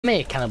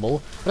Me,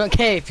 cannibal. I don't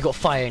care if you've got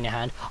fire in your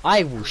hand.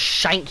 I will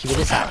shank you with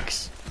this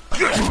axe.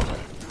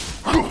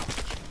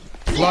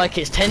 Like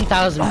it's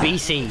 10,000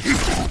 BC.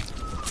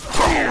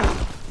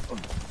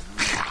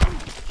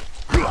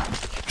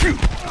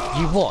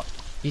 You what?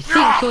 You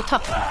think you're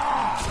tough?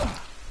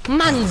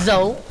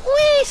 Manzo,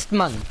 waste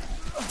man.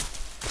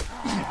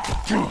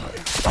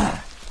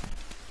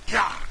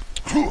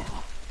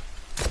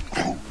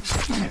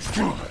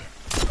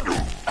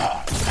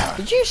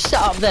 Did you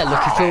sit up there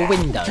looking through a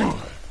window?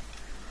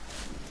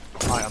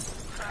 I am.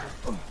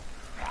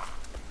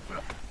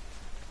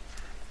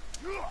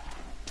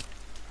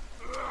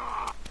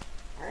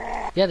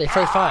 Yeah, they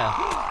throw fire.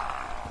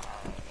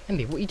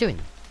 Emby, what are you doing?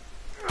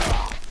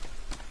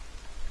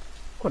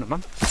 Come on,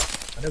 man.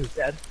 I know he's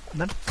dead.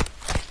 Come on.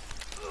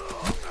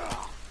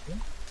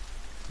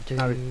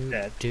 Now he's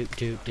dead. Do.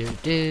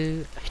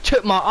 He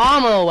took my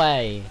armor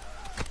away.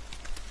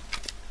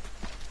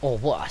 Oh,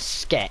 what a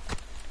sket.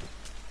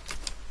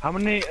 How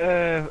many,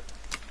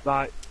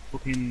 like,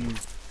 fucking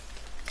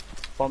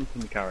bombs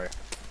can you carry?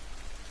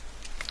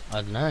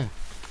 I don't know.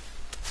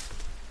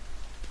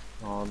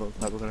 Oh, looks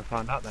like we're gonna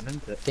find out then,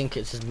 isn't I it? think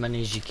it's as many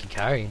as you can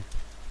carry.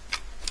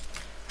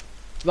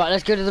 Right,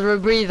 let's go to the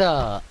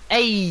rebreather.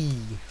 Hey!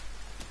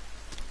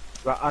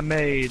 Right, I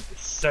made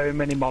so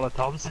many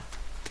Molotovs.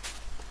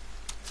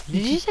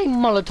 Did you say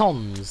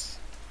Molotoms?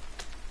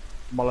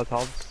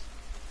 Molotovs.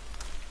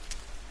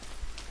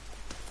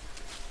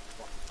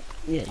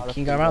 Yeah, you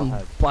can go around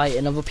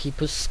biting other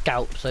people's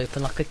scalps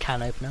open like a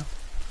can opener.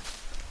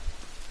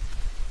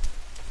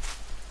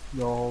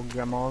 Your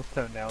grandma's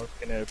toenails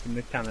can open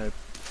the can of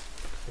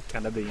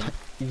beans.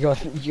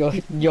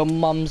 Your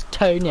mum's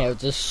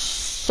toenails are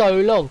so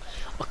long.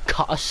 I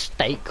cut a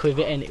steak with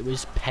it and it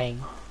was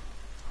pain.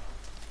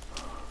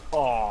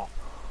 Oh.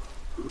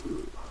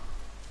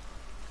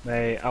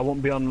 Mate, I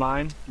won't be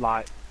online,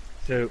 like,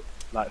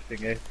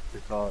 thingy,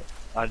 because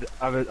I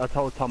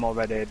told Tom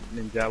already,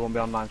 Ninja, I won't be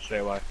online straight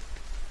away.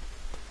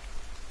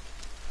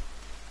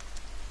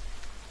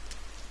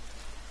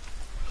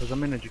 Because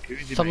I'm in a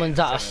jacuzzi. Someone's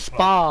mate, at a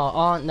spa,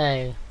 aren't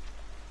they?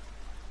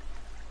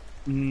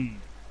 Me.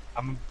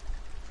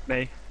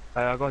 I got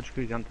a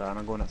jacuzzi hunter and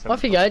I'm going at 7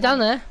 Off you go, down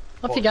there.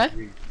 Off you go.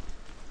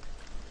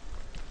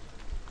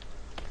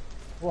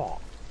 What?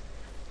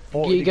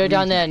 You go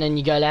down there and then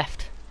you go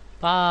left.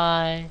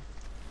 Bye.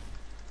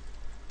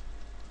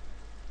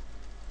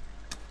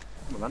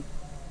 Come on, man.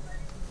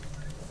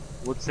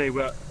 I would say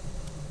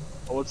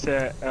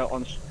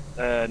on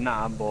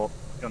nah, but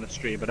on the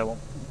street, but I want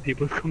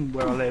people to come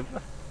where I live.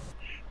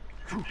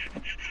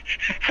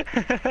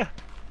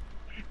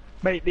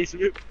 Mate, this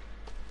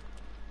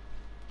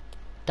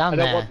Down I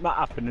there. don't want that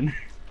happening.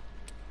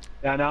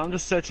 Yeah, no, I'm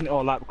just searching it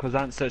all out because I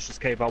haven't searched this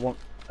cave. I want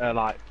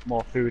like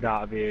more food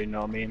out of here. You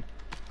know what I mean?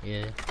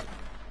 Yeah.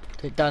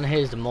 Down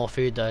here's the more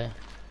food though.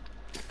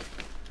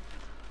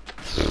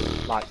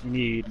 Like you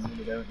need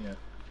money, don't you?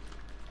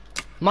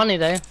 Money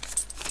though.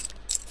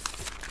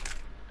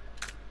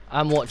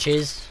 And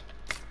watches.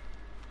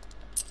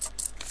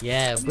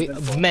 Yeah,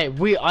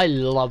 I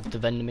love the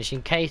vending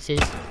machine cases.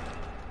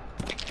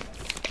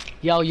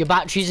 Yo, your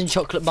batteries and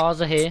chocolate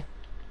bars are here.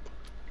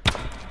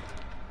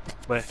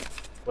 Where?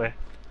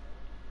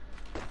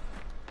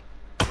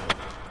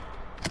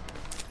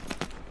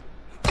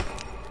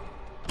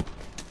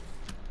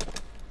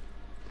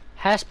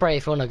 Hairspray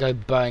if you want to go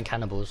burn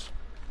cannibals.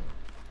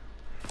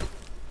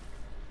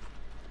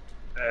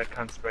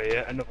 Can spray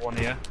here. Another one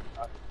here.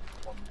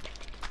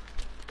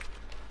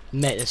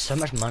 Mate, there's so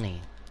much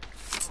money.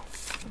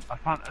 I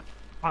found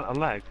a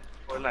leg.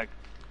 Or a leg.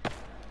 What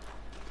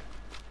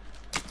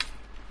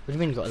do you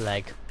mean you got a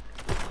leg?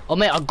 Oh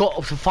mate, I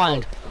got to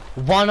find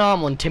one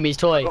arm on Timmy's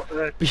toy.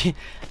 Isn't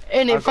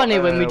it funny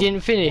when we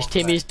didn't finish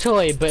Timmy's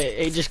toy, but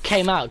it just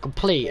came out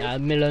complete out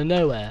of the middle of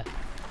nowhere?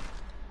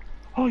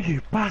 Oh,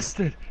 you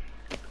bastard!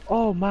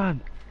 Oh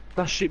man,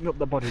 that shit me up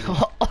the body.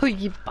 Oh,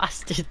 you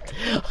bastard!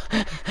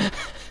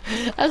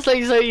 That's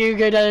like so you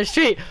go down the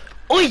street.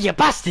 Oh, you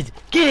bastard!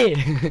 Get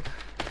it!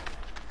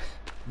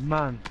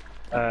 Man.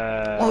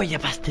 Oh, you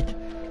bastard!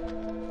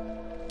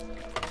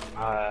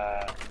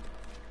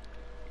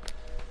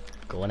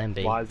 Go on,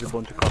 MB. Why is there a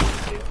bunch of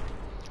cops here?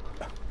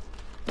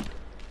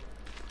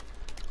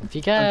 Off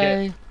you go.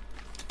 Okay.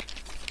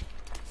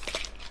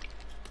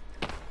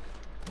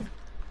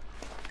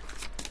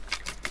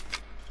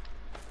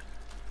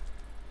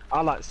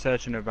 I like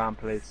searching around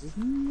places.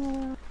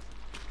 No.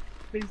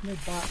 Please no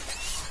back.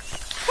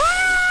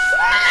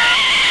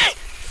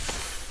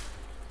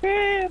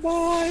 Here,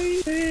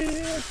 boy!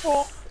 Here!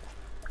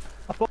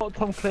 I thought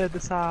Tom cleared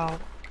this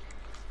out.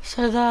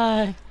 So did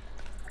I.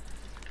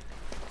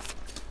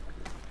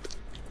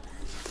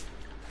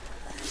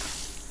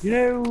 You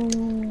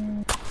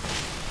know...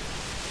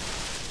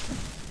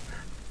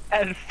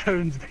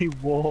 Headphones be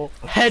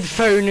warped.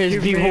 Headphoners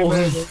be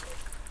warm.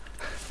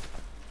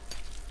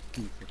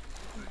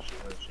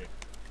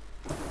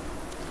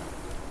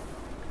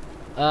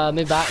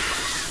 Me back.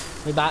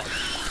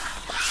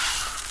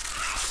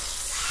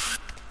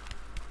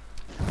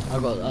 I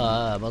got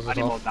muzzle I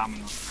need more off.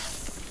 damage.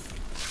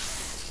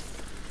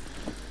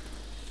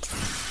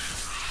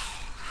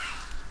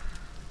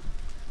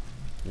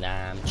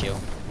 Nah, I'm chill.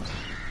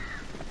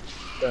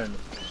 Don't.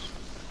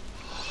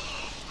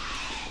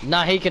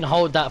 Nah, he can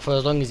hold that for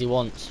as long as he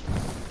wants.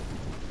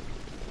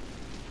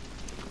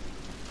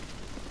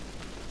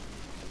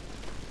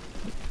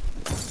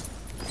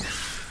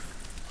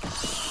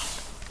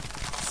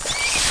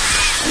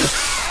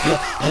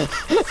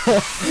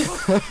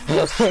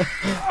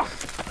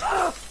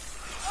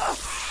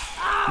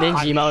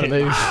 Ninja, you might want to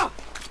move.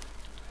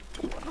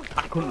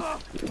 I couldn't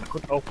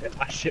open it.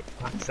 I shit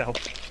myself.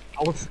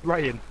 I was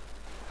spraying.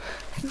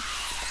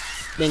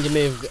 Ninja,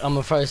 move. I'm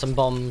gonna throw some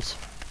bombs.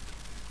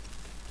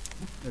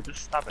 No,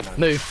 just stabbing at it.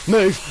 Move,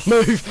 move,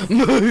 move,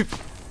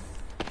 move!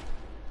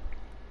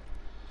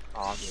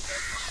 Oh, I did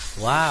it.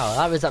 Wow,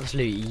 that was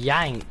absolute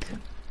yank.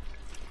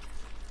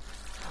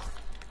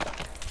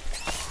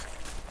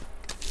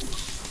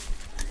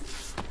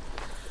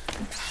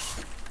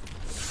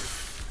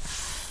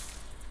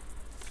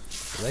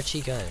 Where'd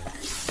she go?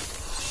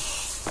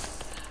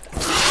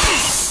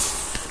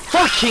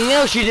 Fucking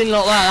hell, she didn't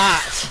look like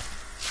that!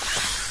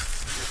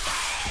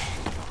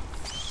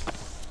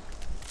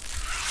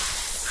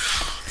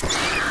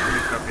 Let me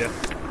grab you.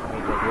 Let me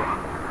grab you.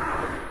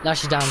 Now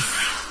she's down.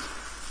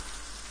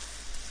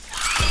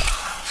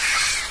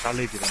 I'll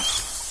leave you then.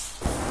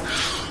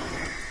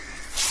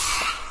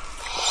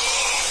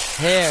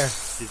 Here.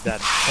 She's dead.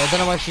 I don't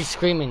know why she's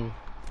screaming.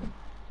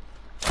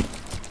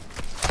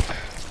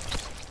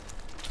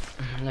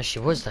 No, she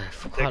was there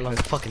for quite a long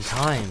fucking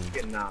time.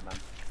 Skin now, man.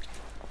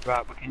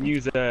 Right, we can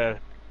use a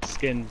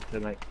skin to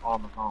make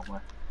armor, can't we?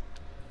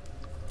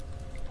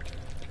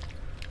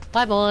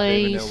 Bye, I don't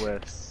even know boys.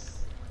 where.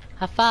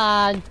 Have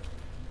fun.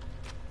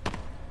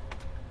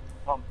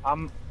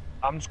 I'm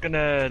just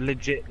gonna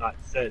legit like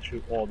search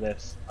through all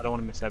this. I don't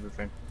want to miss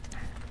everything.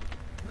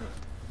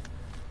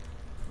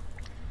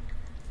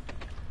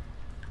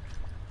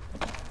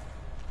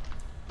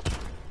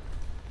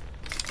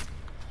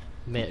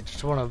 Mate, I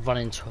just want to run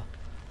into.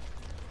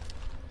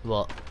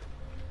 What?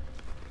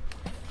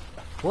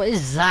 What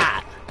is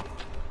that?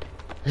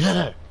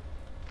 It'd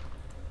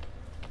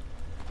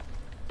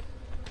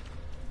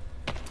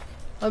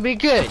be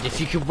good if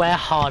you could wear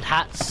hard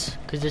hats,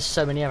 because there's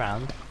so many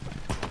around.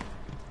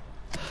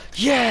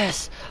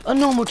 Yes! A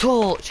normal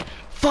torch!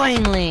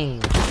 Finally!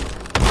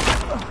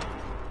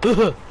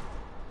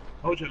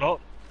 Hold you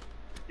lot.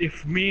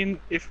 If me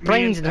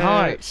Brains and and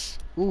hearts!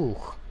 Ooh.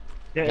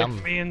 yeah, Yum.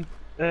 if me and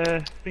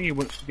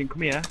thingy didn't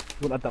come here, you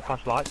wouldn't have that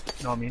flashlight.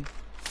 You know what I mean?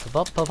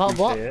 What? You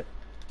What? see it.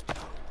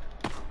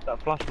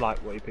 That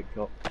flashlight, what you picked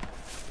up.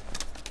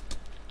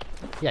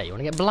 Yeah, you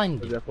want to get Is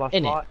blinded? it a flashlight?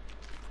 In it?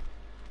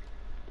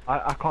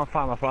 I can't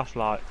find my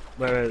flashlight.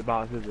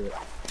 Whereabouts is it?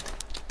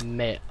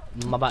 Mate,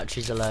 my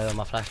batteries are low on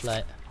my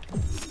flashlight.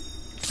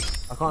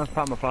 I can't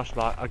find my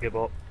flashlight. I give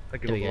up. I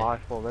give There we up go.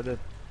 life already.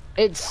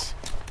 It's...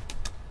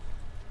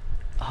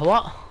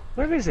 What?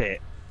 Where is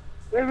it?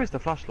 Where is the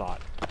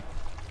flashlight?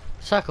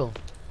 Circle.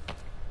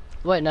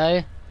 Wait,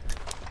 no.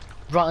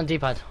 Right on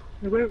D-pad.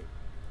 Where?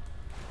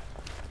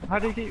 How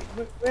do you keep?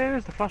 Where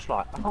is the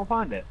flashlight? I can't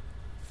find it.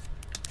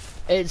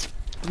 It's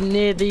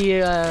near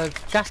the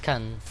gas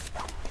can.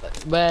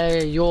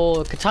 Where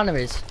your katana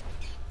is.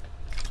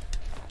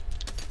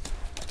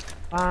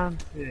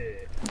 Find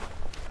it.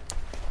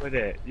 Wait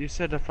it. You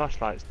said the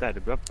flashlight's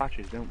dead. We have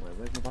batteries, don't we?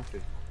 Where's my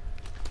batteries?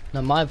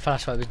 No, my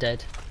flashlight was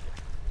dead.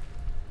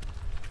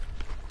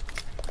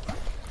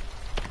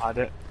 I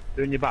don't.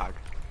 They're in your bag.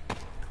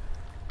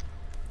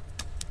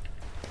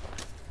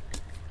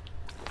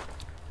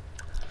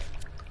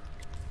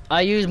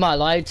 I use my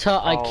lighter,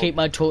 I Oh. keep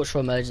my torch for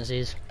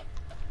emergencies.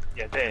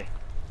 Yeah, there.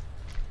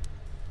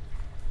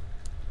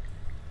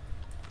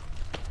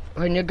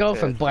 When your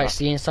girlfriend Yeah, bites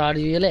the inside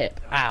of your lip.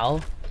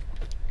 Ow.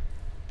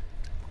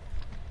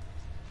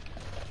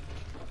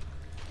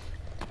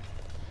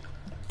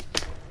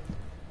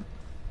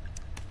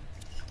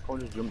 I'll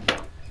just jump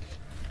down.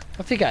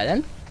 Off you go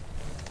then.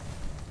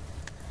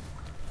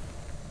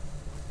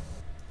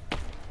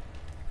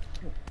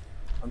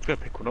 I'm just gonna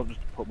pick one up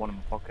just to put one in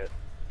my pocket.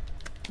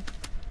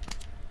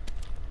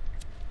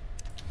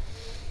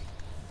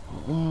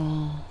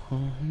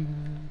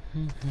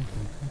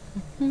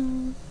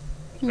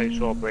 Just make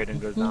sure Braden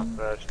goes down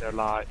first. They're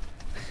like,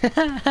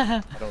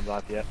 I don't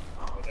drive yet.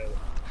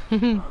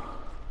 Whatever.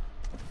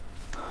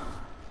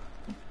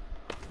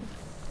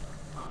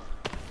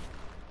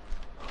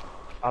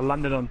 I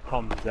landed on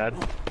Tom's head.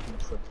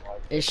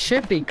 It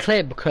should be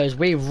clear because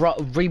we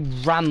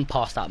ran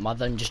past that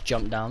mother and just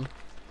jumped down.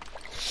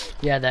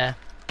 Yeah, there.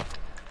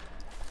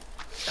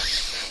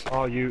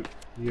 Oh, you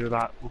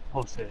like were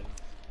pussy.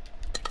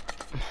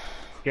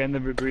 Getting the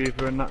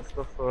rebreather and that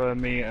stuff for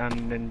me and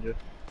Ninja.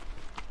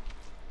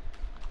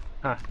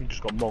 Ah, you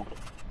just got mugged.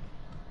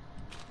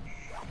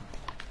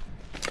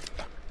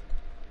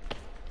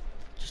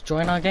 Just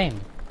join our game.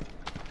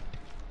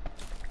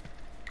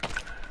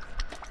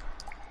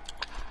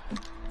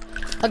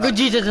 I got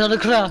Jesus on the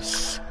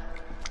cross.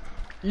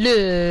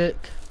 Look.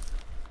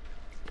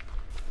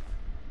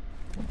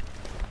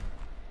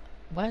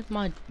 Where's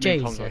my Me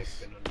and Tom's already Jesus?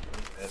 been on it,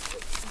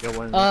 but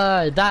go in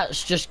there.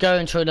 That's just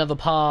going to another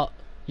part.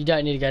 You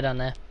don't need to go down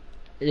there.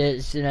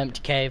 It's an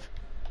empty cave.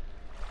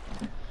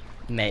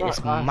 Mate,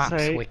 this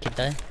map's wicked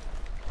though.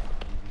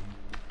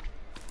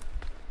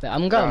 But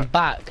I'm going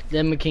back,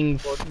 then we can...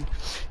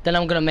 Then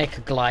I'm gonna make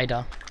a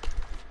glider.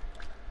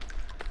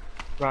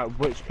 Right,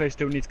 which place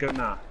do we need to go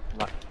now?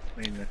 Like,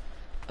 mainly.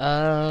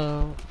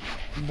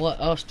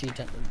 What else do you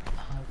do?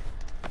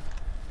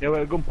 Yeah, where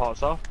the gun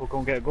parts are. We'll go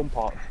and get gun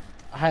parts.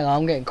 Hang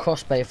on, I'm getting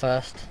crossbow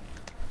first.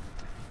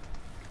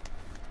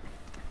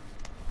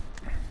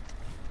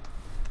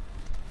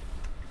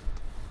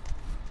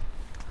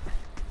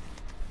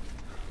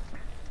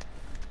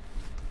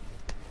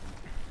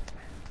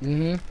 I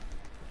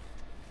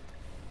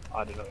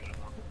don't know.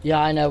 Yeah,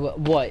 I know.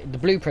 What? The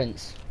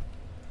blueprints?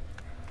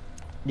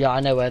 Yeah,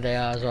 I know where they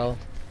are as well.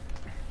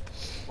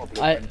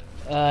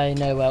 I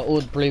know where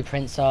all the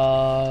blueprints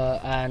are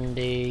and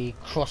the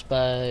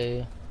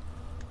crossbow.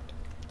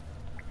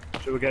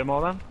 Should we get them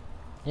all then?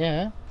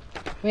 Yeah.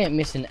 We ain't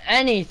missing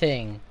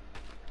anything.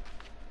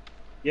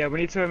 Yeah, we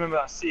need to remember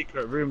that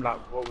secret room, like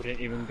what we didn't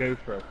even go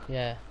through.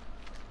 Yeah.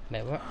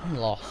 Mate, I'm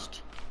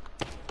lost.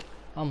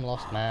 I'm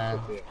lost,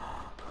 man.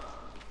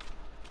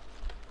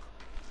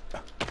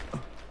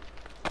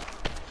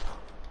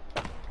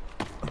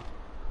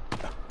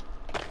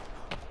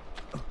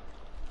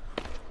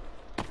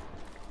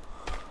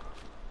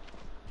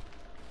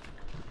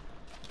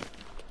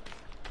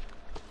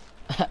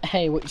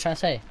 Hey, what you trying to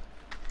say?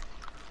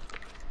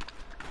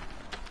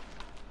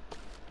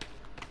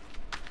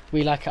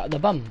 We like out the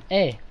bum.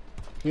 Hey,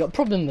 you got a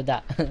problem with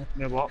that? You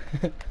know what?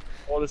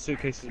 All the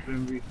suitcases have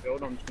been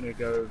refilled. I'm just gonna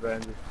go over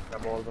and just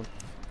grab all of them.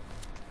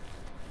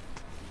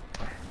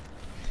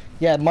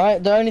 Yeah,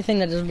 the only thing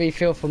that doesn't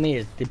refill for me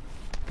is the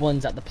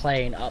ones at the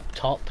plane up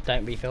top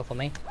don't refill for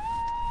me.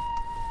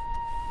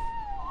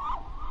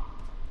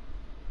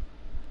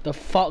 The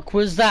fuck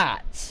was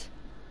that?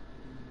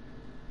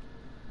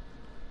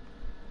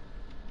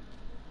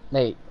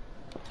 Mate,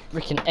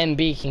 freaking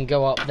MB can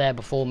go up there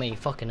before me.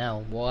 Fucking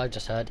hell, what I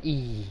just heard.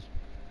 Mate,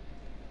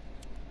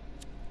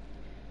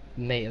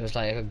 it was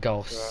like a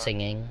girl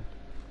singing.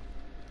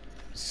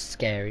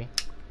 Scary.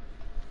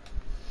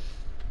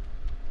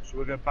 Should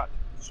we go back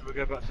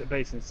to the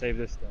base and save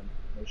this then?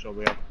 Make sure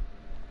we have.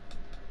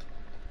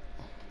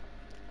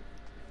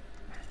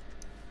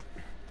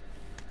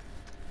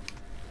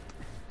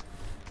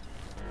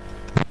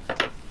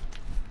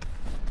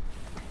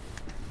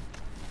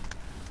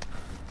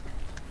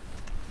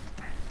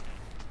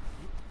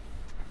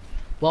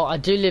 Well, I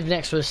do live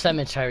next to a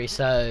cemetery,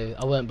 so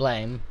I won't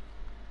blame.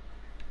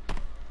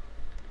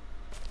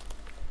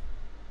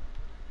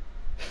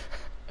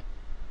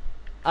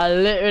 I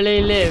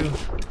literally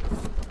live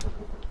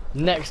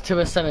next to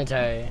a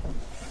cemetery.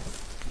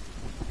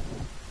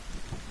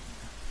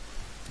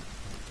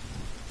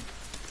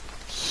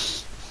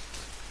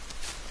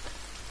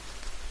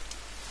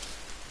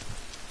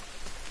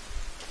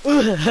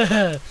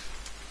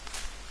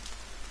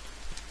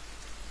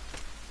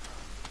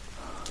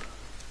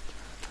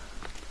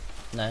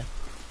 No.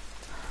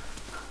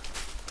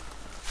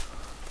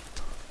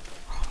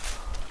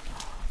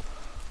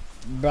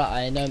 Bruh,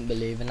 I don't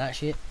believe in that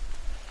shit.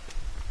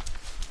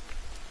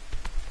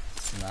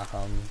 Nah,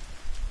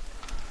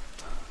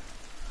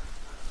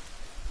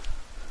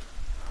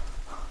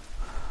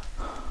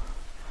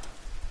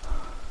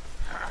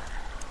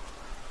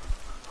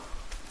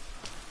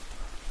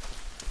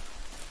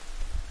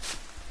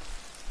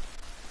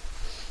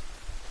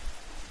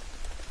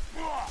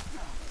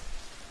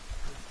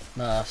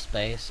 Nah,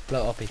 space.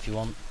 Blow it up if you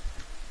want.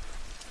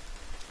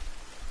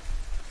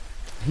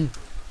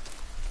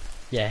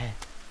 Yeah.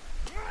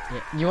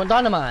 You want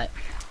dynamite?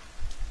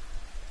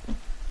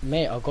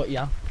 Mate, I've got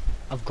ya.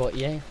 I've got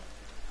ya.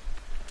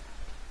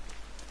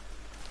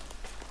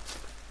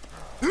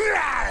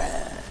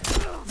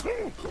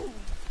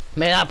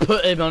 Mate, I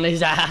put him on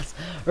his ass.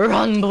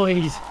 Run,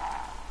 boys.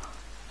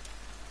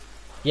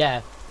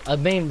 Yeah, I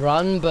mean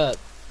run, but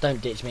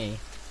don't ditch me.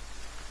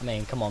 I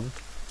mean, come on.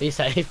 Be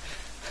safe.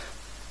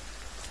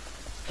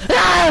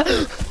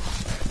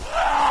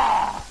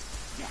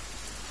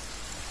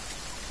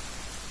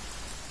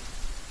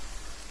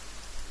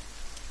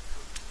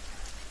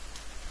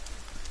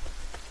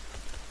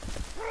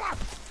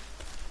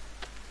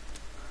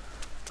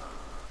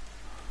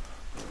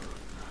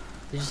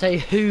 Did you say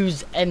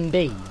who's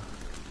MB?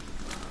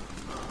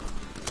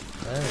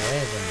 Oh,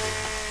 there's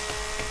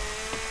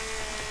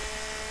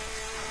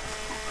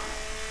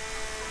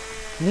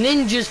MB.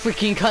 Ninjas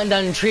freaking cutting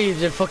down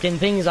trees with fucking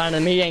things on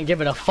and me ain't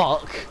giving a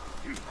fuck.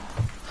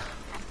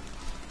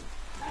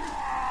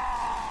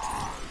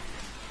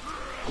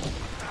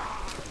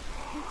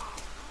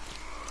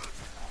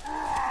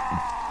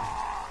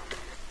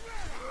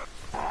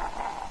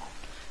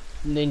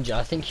 Ninja,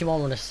 I think you might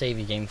want to save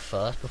your game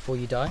first before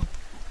you die.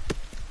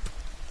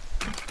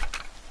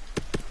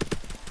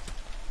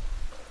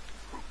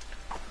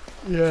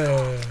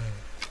 Yeah.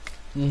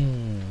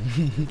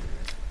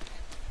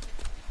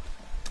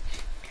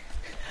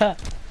 Ha.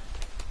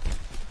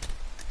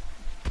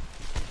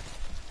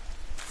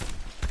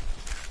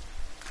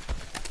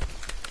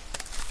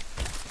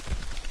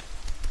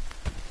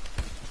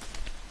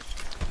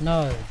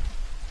 No.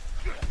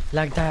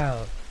 Lagged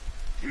out.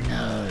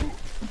 No.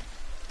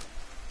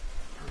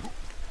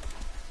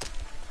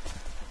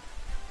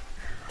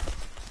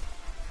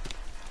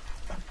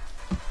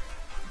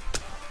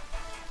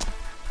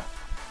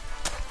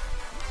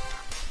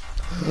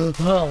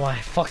 Oh my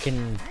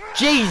fucking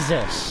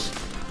Jesus!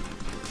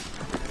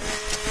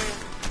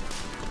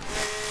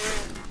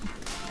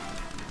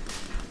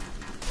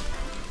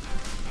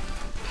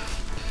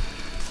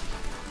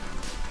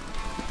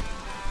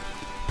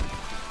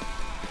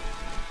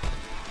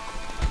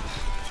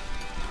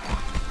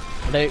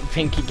 I don't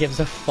think he gives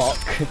a fuck.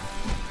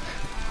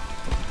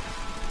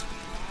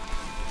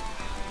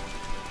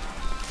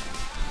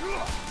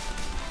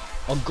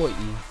 I got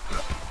you.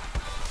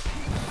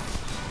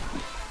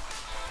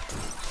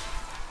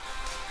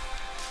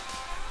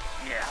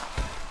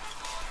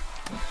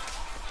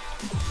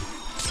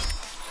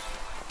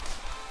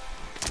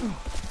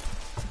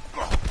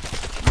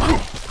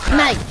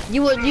 Mate,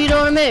 you don't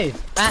wanna move?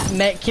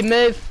 Make you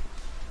move.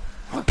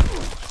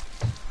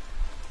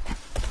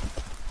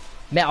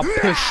 Mate, I'll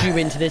push you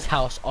into this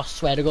house. I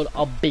swear to God,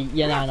 I'll beat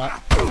your nan up.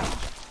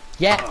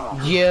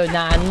 Yeah, your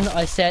nan,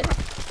 I said.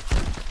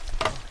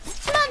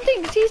 Man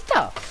thinks he's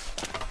tough.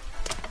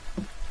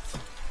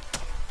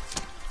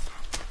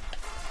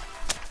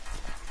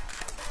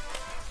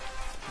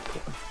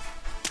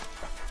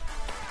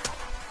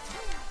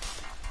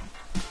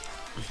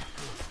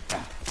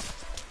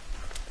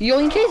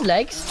 Yoink his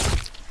legs.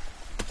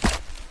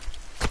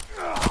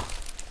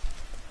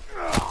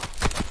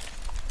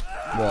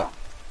 What?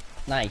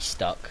 Now he's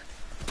stuck.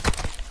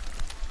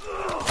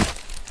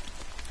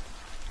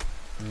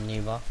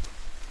 Neither.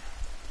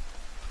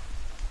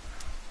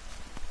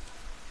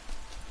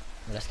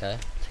 Let's go.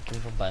 Take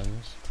him for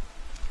bones.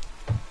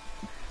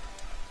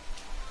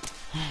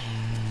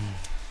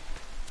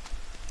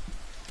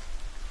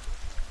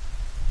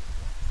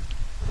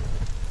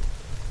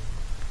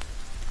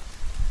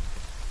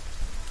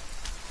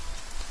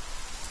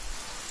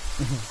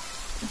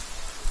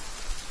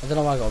 I don't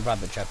know why I got a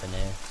rabbit trap in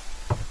here.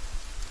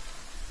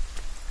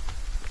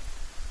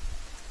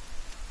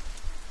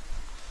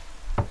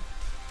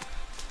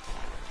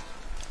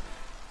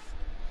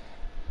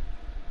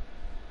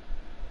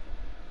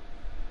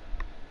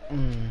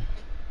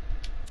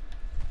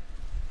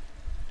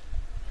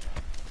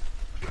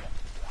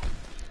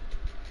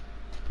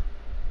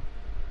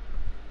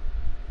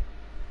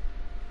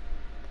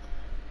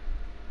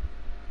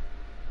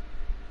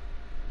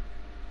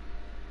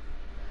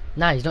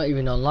 Nah, he's not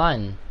even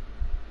online.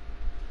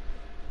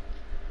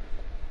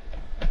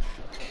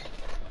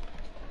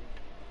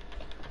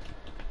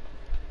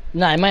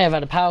 Nah, he may have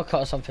had a power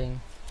cut or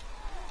something.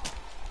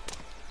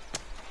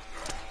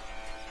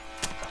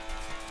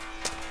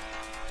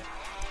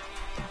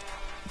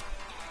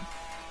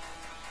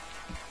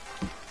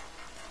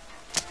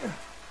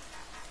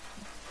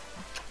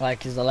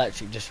 Like his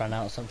electric just ran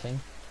out or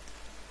something.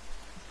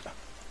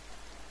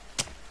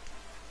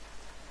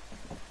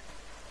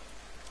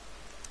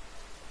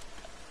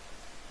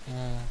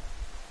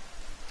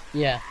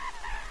 Yeah.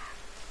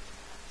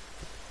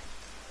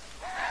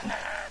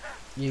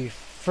 You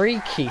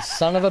freaky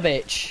son of a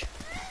bitch.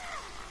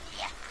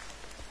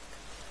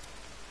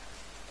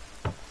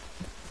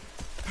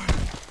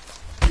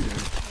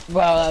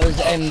 Well, that was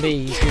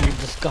MB. You can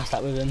discuss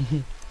that with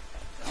him.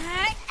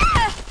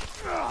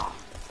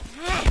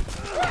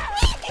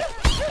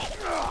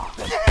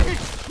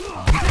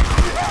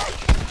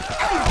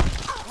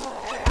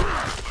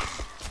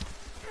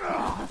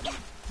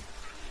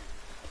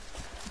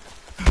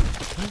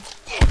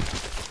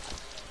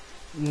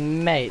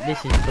 Mate,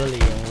 this is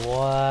bullying.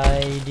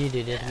 Why do you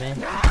do this, man?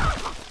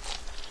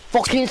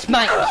 Fucking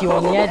smack you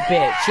on the head,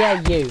 bitch.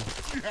 Yeah, you.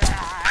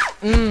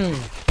 You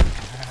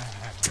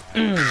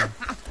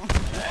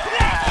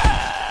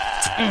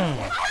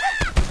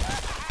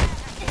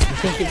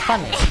think it's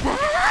funny?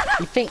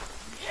 You think...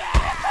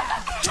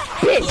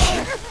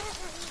 Bitch!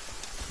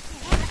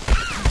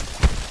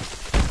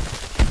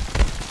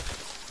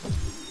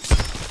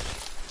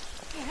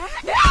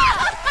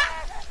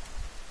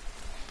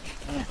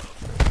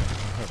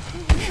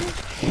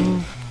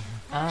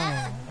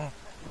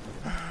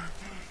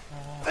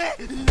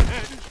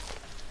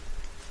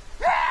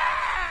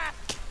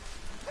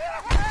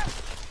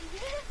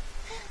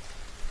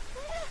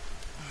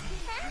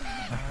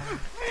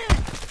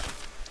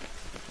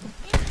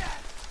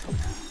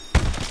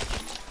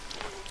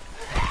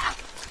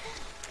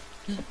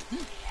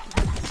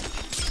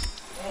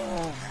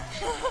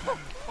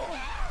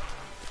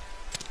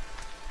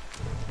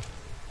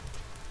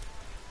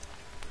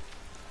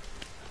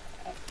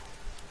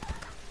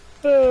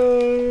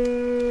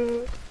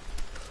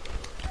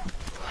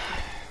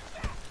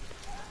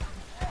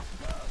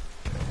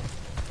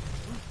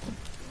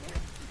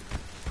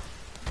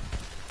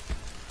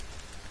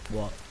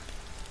 What?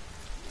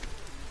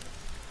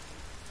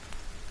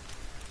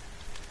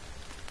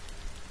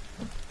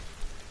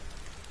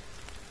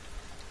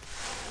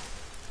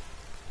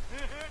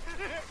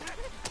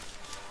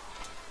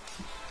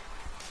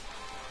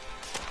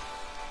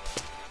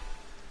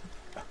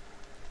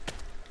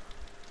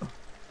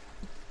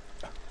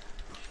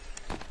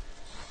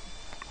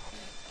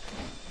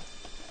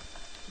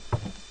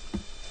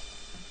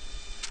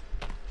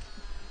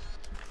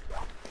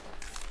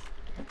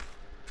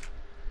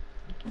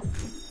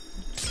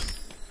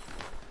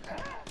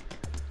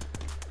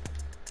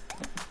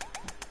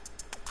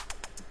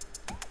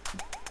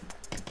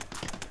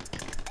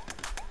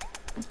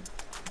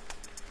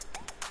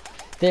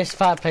 This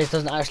fireplace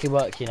doesn't actually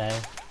work, you know.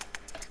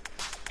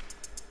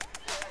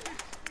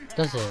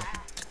 Does it?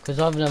 Because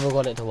I've never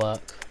got it to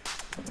work.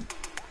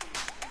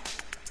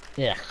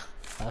 Yeah,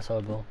 that's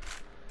horrible.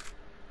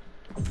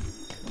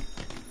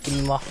 Give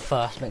me my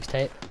first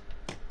mixtape.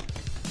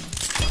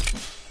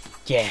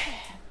 Yeah.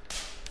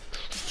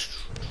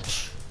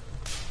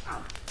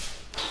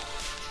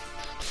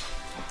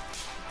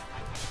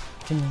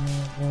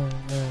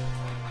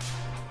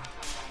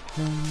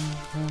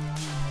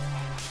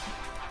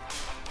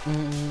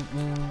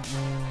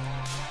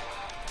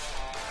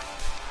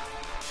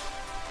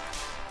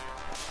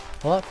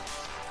 What?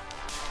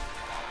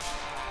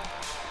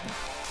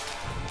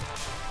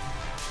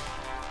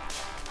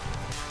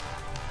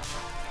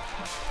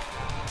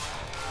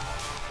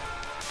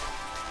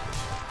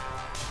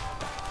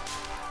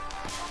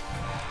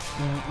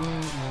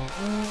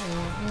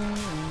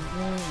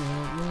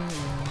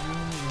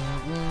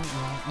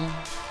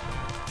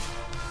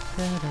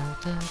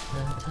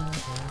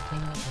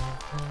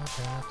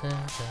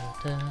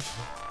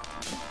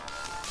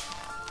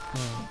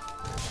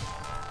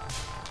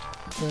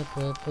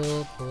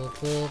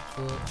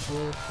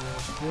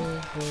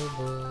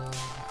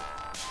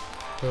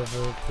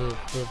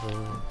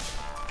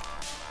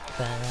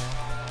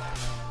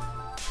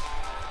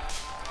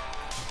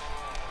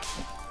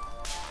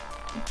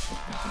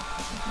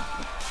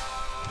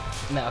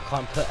 Mate, I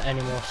can't put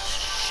any more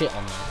shit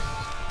on there.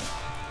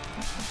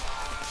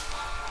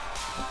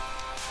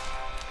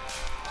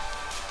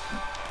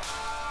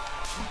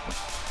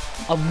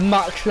 I've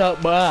maxed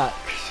out my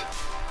axe.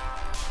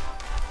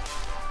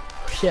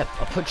 Yeah,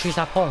 I put tree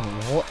sap on.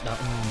 What the?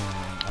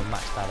 I've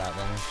maxed that out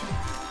then.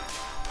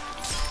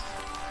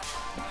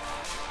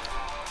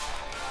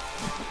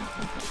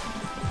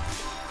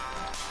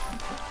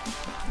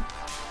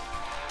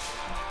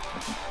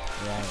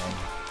 Yeah, hang on.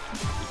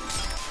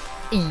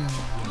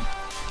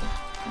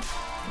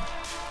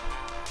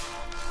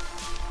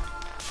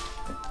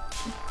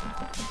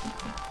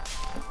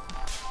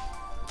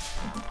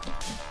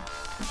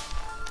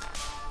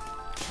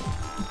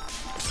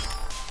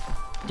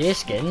 Deer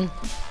skin,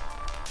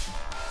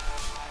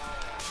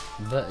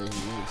 but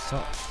it's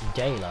not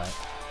daylight.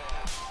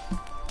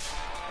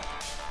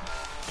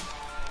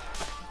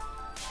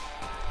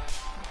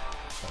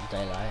 It's not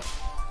daylight.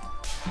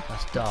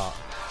 That's dark.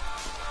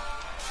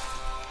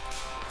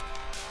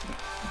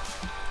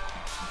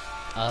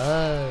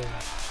 Oh,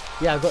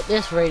 yeah, I've got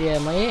this radio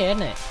in my ear,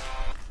 isn't it?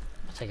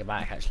 I'll take it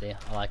back. Actually,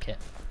 I like it.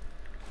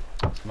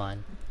 It's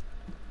mine.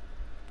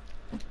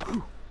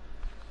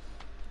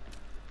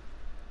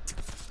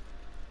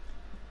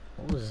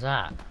 What was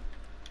that?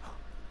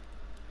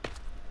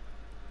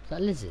 Is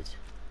that a lizard?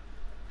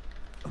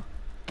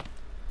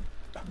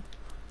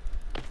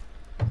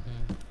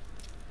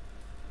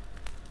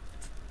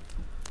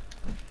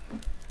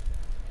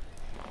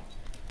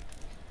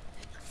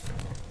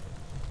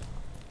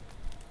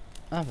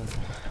 Oh,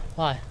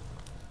 why?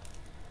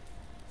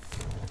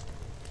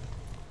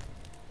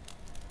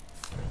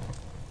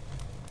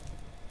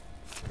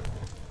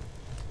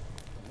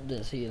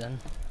 Didn't see you then.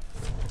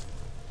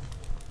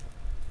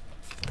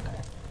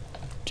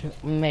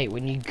 Mate,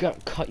 when you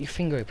cut your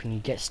finger open, you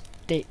get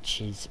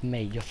stitches,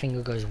 mate. Your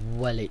finger goes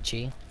well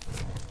itchy.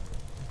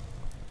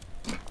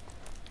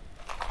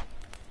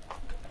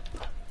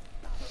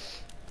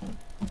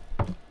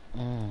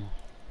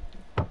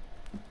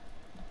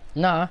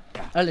 Nah,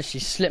 I literally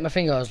slit my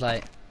finger. I was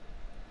like,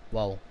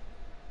 whoa.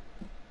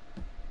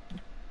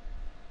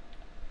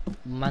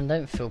 Man,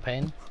 don't feel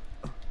pain.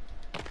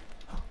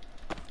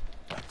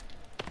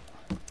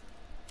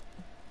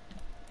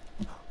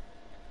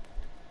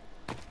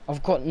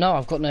 I've got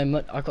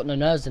no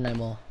nerves in no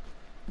more.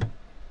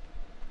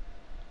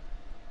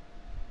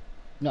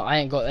 No, I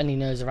ain't got any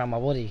nerves around my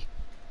body.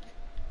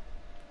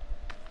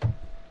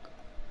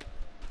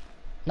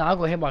 No, I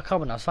got hit by a car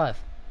when I was 5.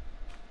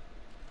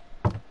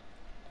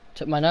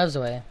 Took my nerves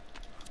away.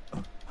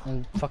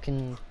 And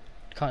fucking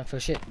can't feel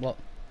shit. What?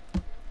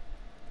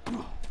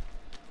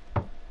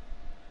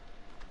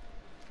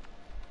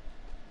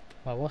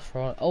 Wow, what's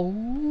wrong?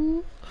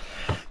 Oh,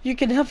 you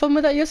can have fun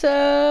with that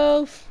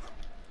yourself.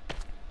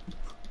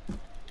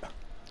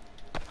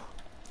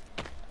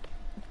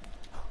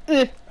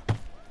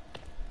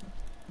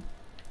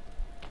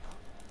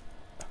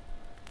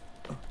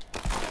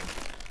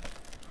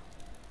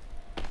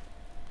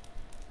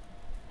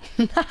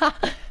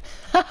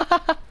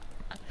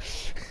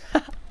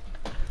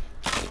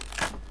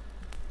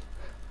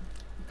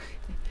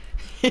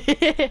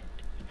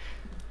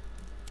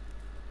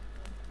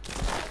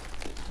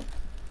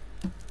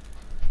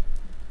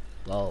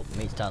 Well,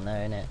 meat's down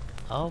there, innit?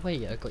 Oh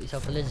wait, I got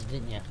yourself a lizard,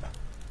 didn't you?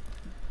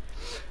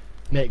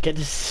 Mate, get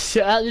to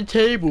sit at the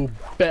table,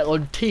 bet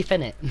on teeth,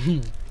 innit?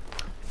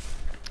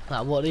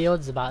 Like, what are the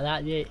odds about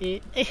that? Yeah.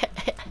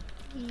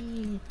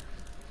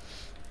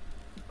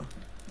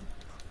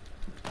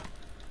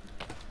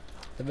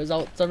 The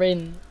results are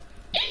in.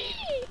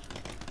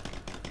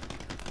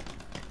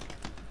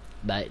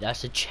 Mate,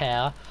 that's a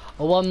chair.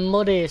 One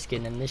more deer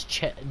skin in this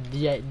chair.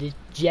 Yeah,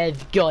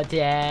 got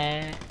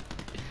it.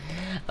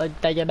 I'll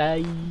tell you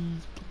bye.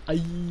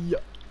 Ay,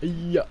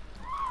 ay.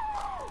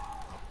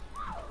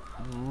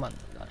 Man,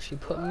 actually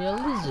put me a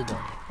lizard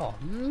on. Oh,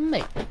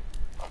 mate.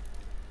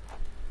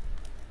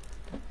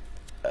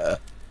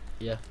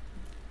 Yeah.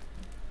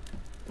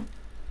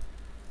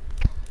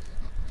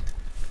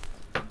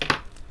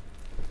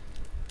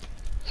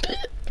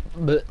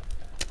 But.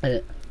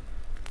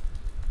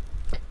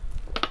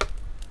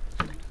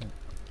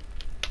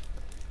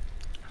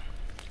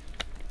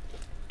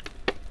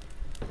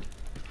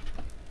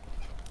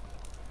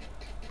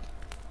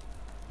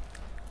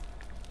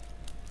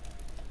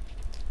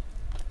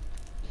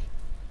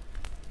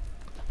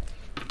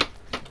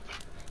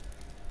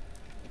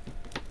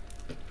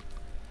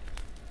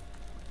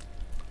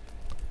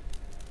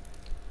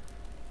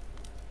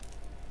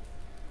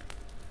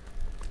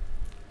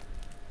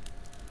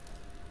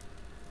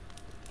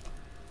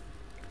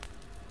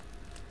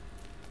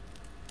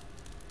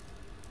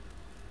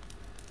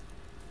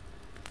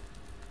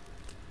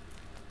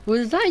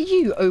 Was that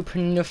you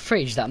opening the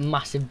fridge, that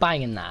massive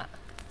bang in that?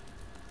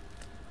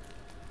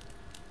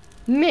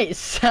 Mate, it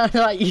sounded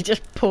like you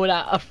just pulled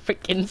out a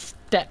freaking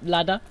step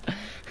ladder.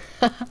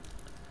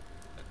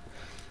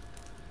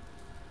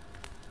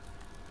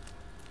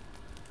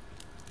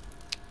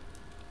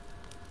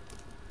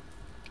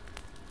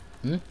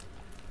 Hmm?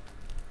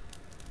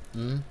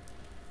 Hmm?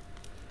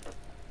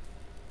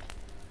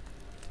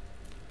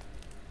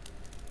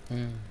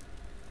 Hmm.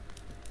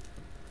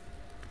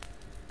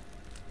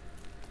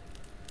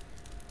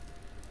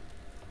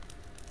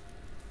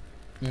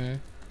 Hmm.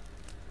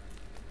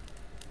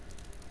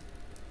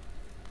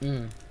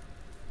 Hmm.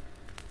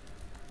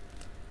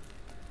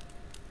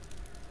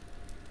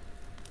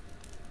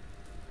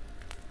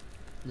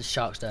 The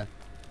shark's there.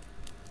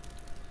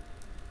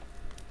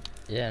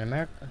 Yeah, in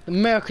America.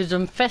 America's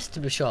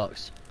infested with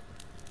sharks.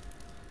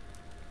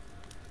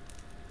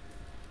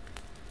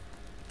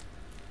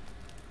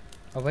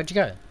 Oh, where'd you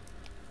go?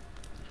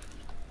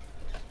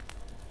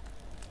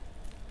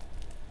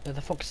 Where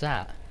the fuck's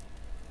that?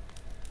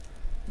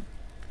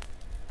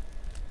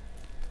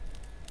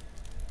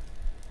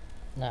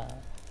 No.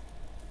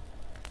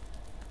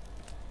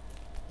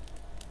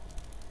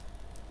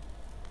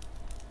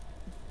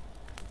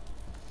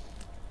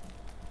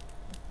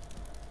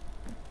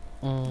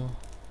 Mm.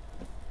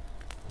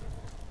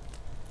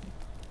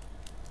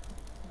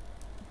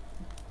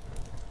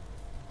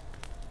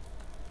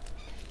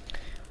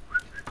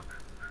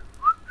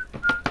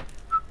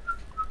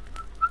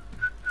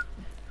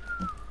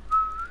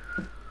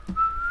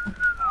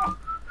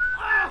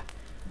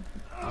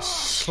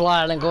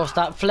 Sliding across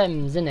that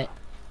flames, innit?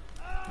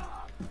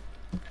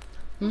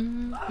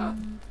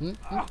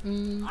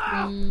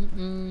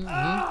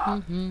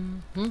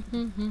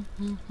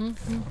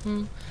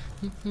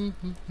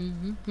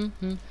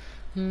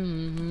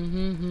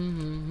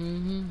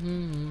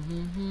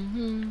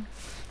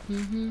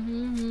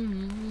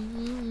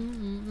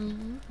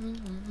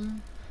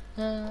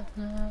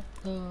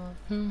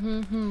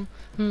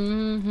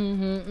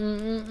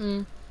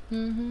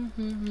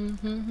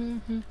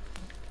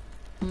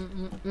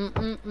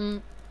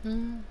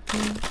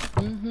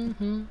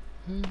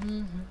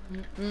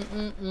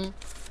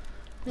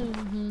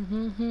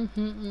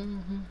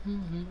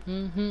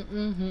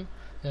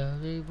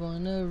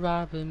 Everyone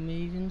arrive with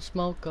me and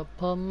smoke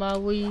upon my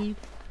weed.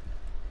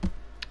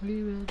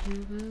 We will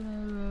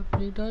do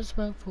it, don't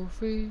smoke for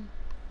free.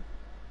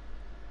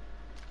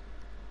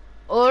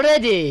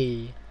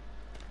 Already?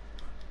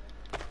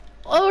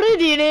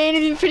 Already? It ain't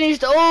even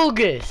finished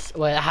August.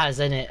 Well, it has,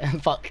 isn't it?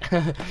 Fuck.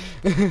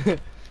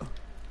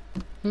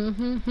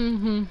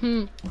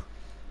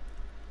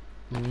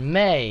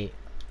 Mate.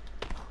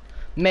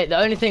 Mate, the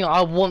only thing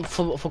I want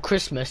for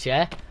Christmas,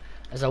 yeah,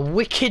 is a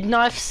wicked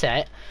knife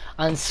set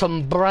and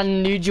some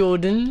brand new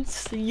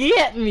Jordans. You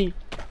get me?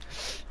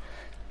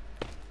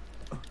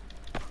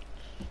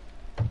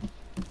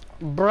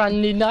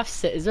 Brand new knife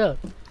set is up.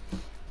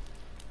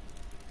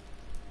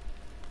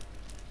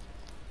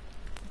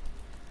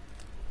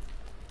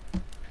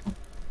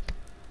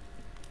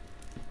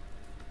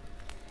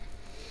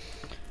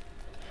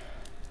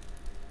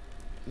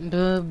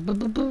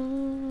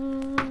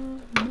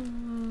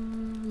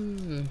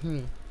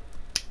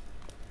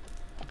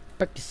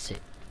 Percocet,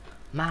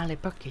 Miley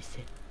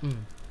Percocet.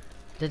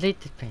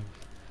 Delete the pin.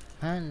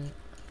 Miley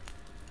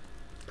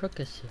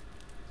Percocet,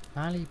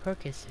 Miley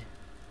Percocet,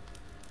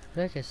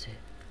 Percocet,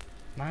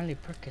 Miley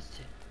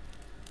Percocet,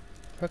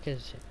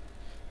 Percocet,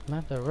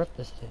 Mother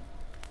Percocet.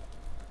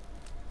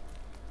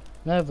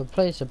 Never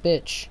place a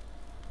bitch.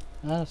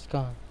 Mask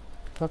gone.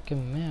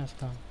 Fucking mask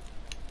gone.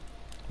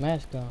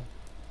 Mask gone.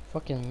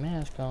 Fucking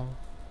mask gone.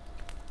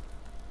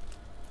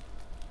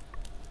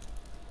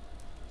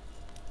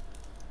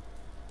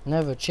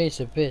 Never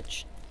chase a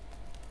bitch.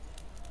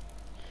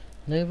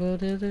 Never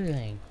did a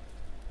thing.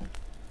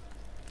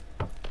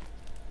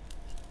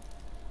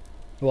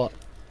 What?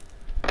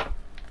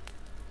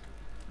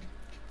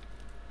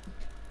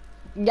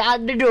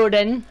 Got the door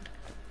then.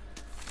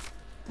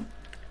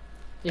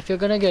 If you're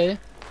gonna go.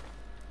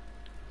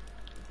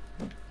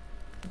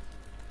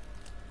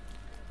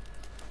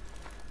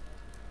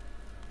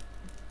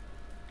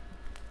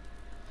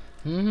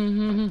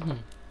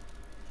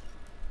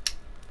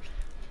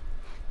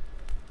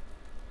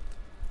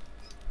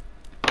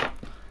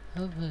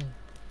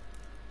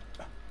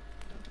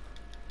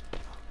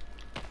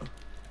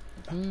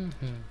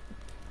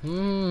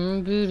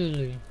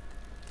 Beautifully.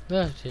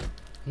 That's it.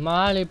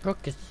 Molly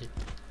Brookesit.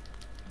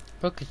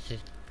 Brookesit.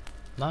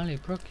 Molly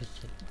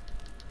Brookesit.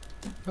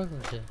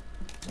 Brookesit.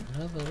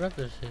 Never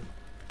Brookesit.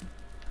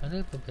 I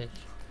live a bitch.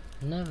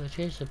 Never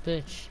chase a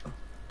bitch.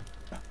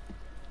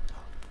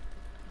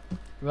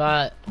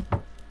 Right.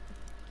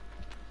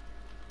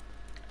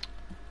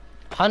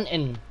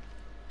 Hunting.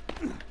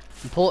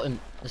 Important.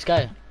 Let's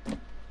go.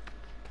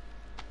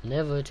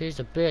 Never chase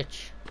a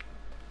bitch.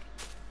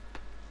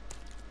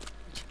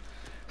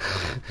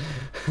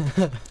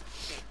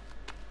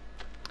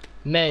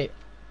 Mate.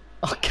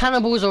 Oh,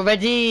 cannibals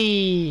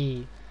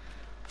already.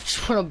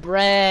 Just want a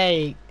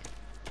break.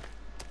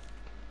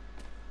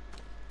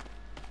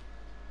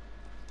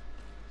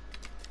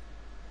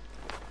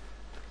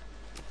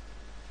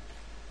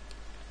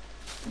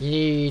 You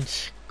need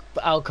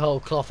alcohol,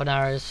 cloth and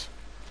arrows.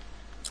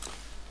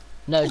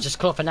 No, just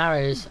cloth and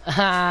arrows.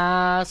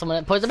 Ah, someone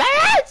that poison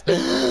berries!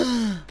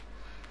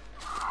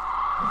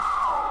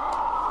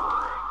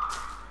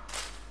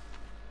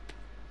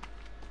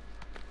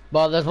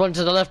 Well, there's one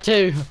to the left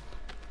too.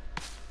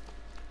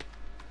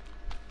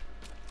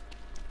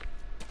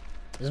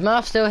 Is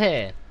Murph still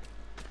here?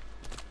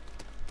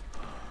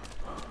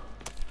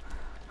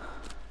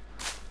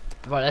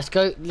 Right, let's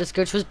go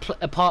to his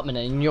apartment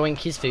and yoink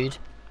his food.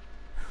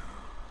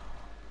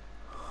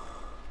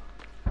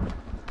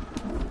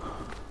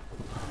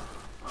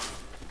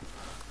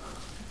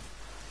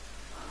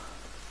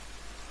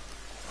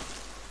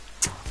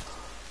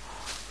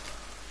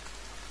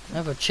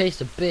 Never chase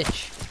a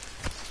bitch.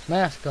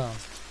 Mask on.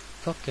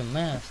 Fucking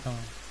mask on.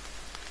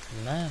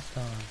 Mask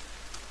on.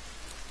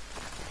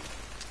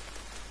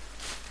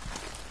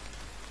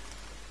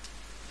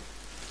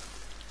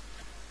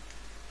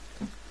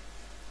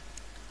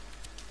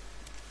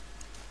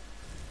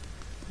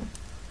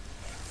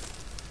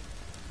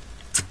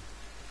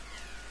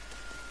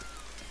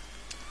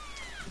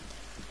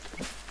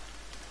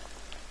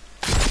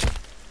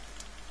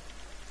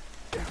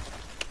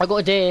 I got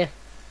a deer.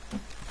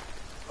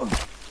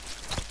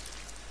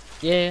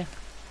 Yeah.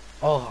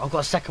 Oh, I've got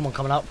a second one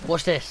coming up.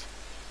 Watch this.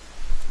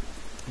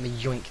 Let me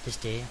yoink this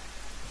deer.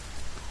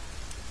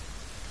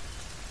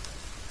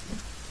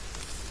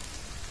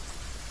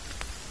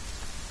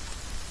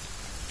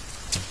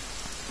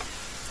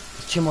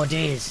 There's 2 more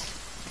deers.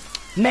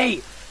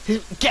 Mate,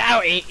 get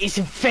out here. It's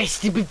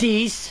infested with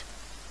deers.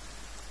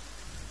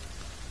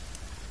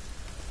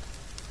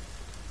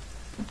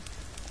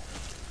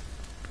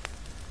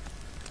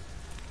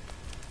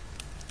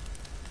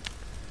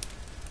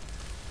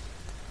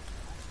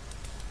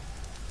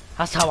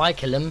 That's how I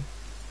kill him.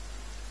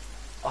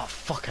 Oh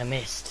fuck, I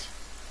missed.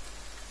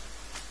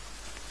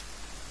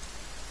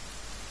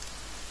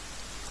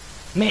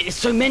 Mate, there's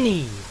so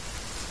many.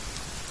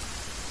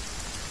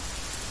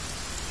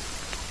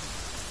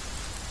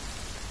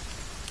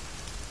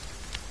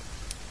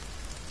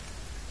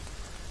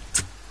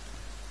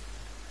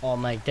 Oh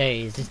my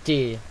days, this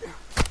deer.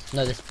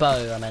 No, this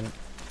bow, I meant.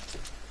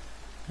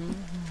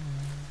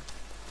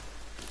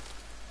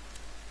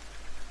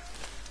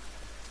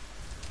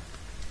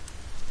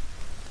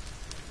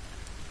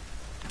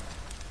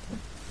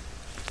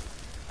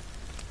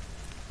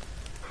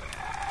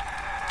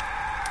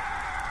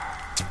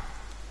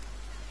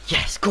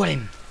 Yes, got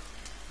him.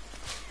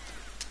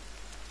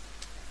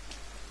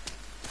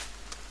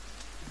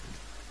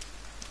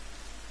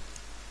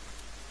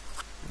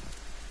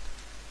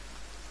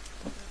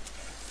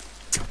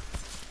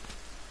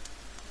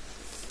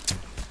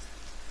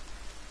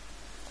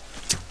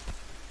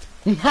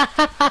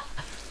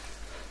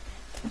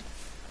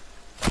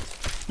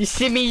 You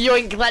see me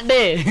yoink that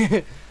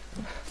deer?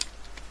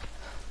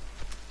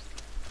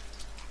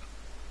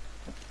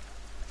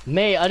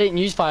 Mate, I didn't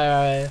use fire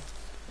arrow.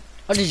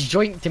 I just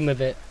yoinked him with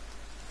it.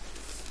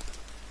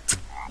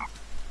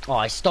 Oh,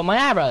 I stole my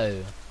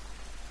arrow.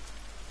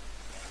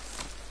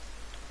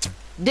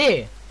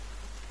 Deer.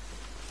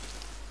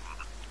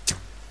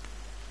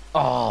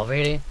 Oh,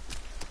 really?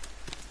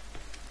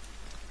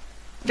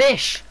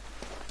 Fish.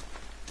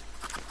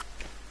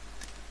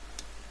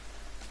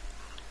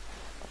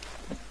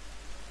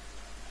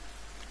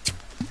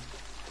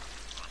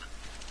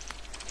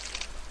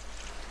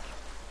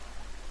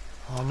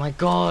 Oh my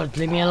god,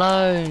 leave me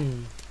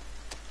alone.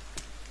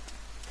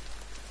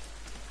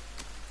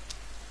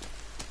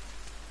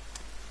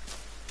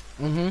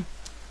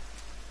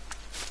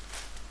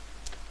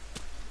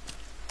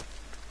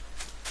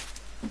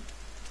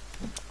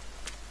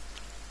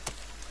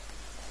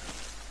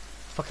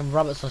 Fucking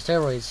rabbits on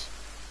steroids.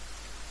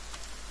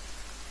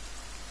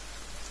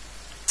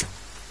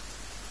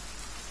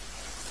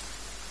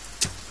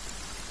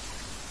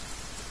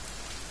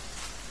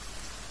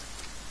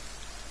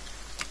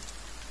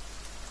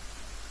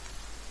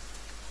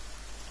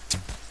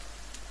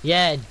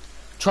 Yeah,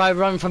 try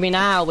run from me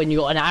now when you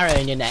got an arrow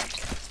in your neck.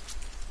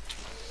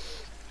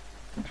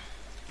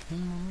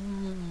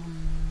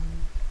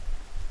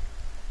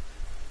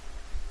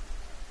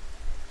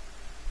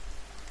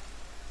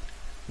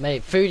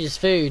 Mate, food is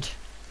food.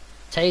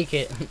 Take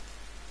it.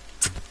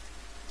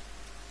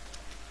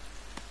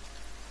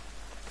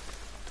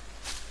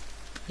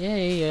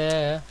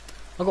 Yeah.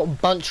 I've got a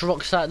bunch of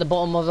rocks at the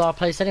bottom of our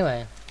place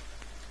anyway.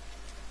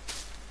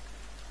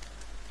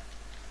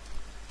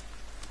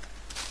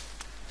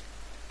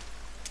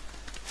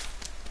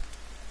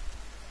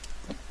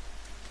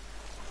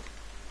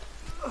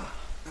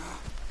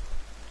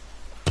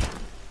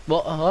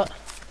 What?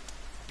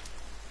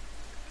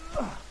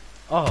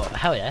 Oh,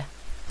 hell yeah.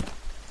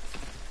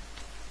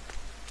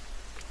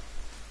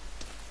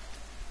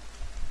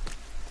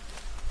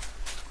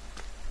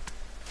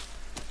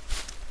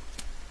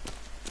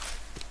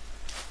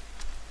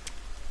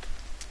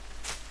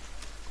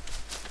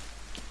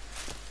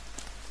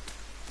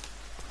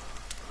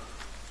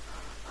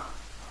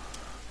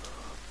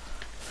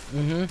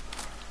 Mm-hmm.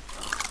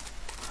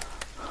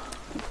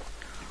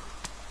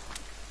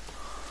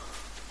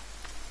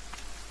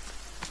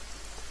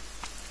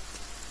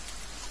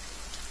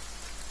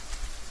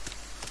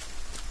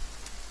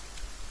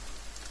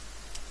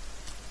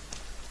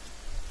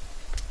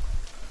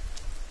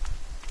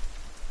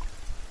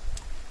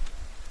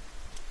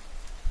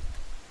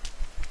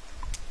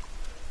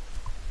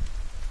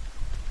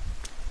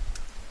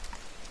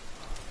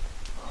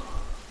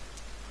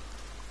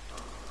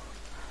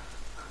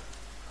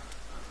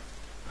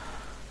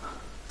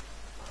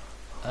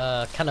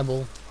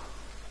 Cannibal.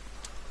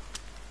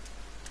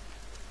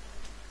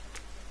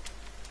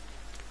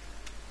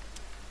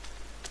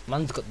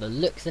 Man's got the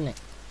looks, innit?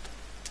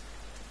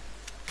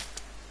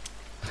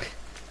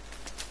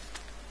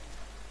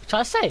 What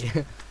I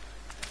say?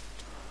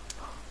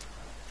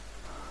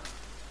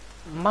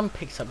 Man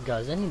picks up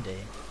guys any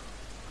day.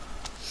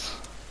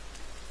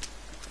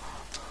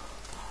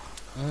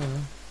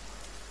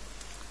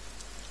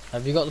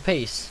 Have you got the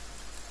piece?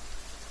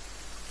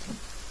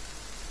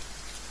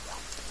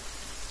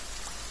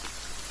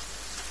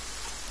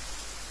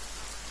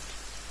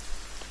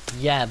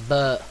 Yeah,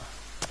 but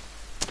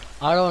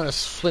I don't want to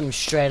swim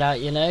straight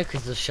out, you know,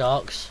 because the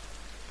sharks.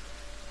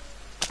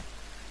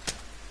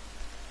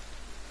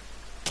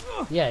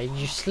 Yeah,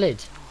 you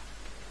slid.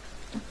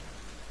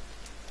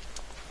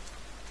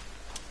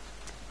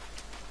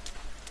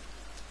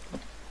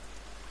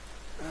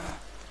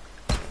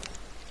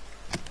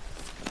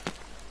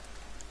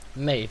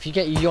 Mate, if you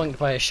get yoinked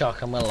by a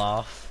shark, I'm gonna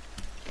laugh.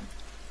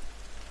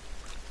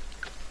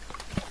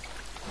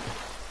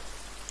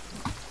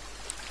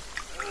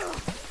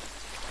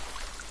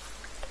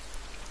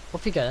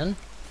 Off you going?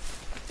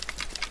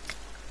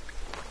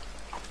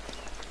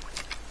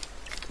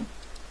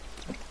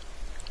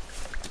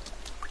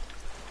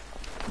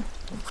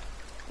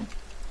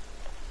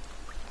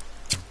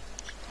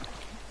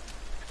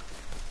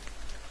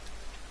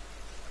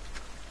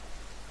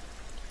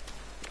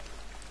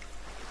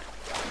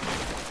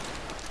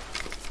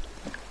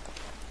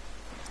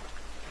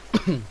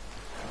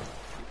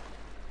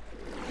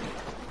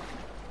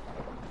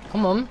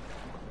 Come on.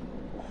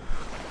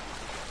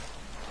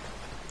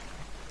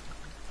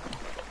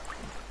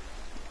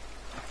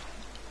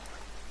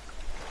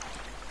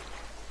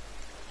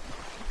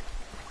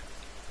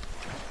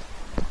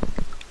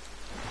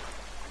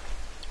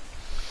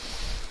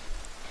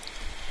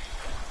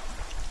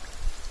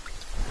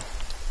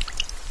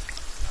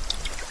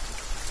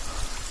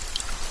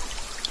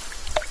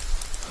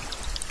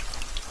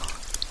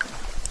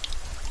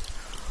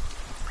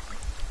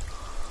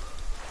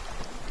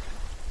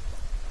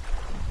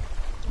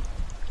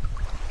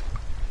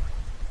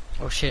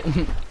 Oh shit.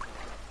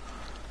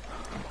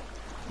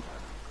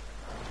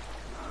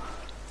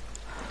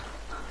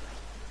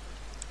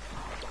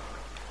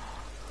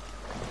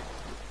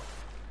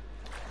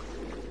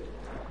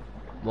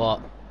 What?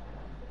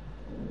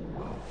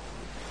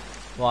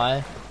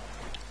 Why?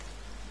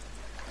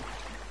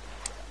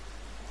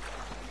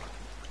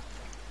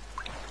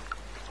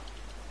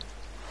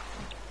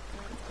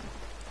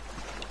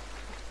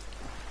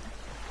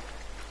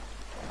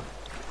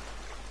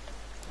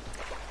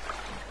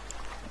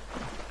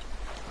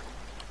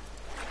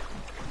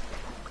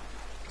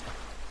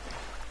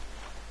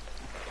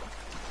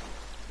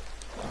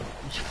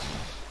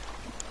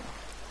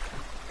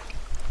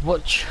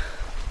 Watch.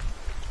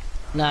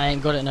 Nah, I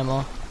ain't got it no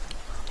more.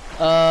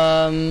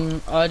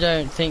 I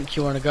don't think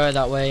you want to go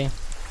that way.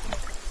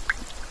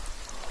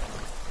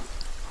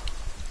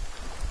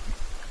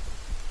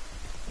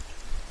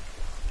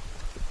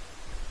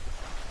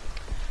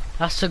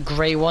 That's a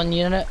grey one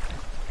unit.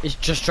 It's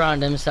just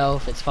drowned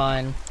himself, it's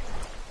fine.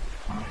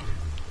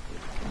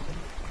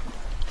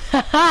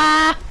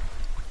 Haha!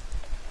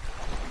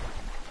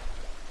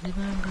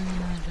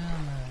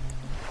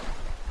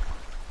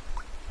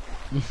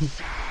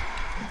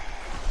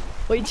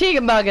 What you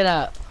chicken bugging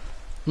at?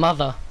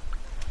 Mother.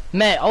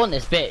 Mate, I want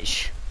this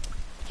bitch.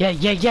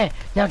 Yeah.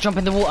 Now jump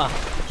in the water.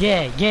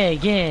 Yeah.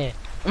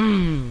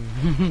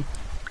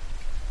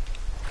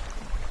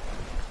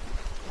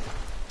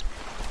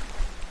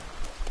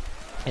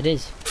 It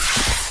is.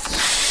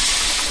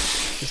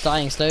 It's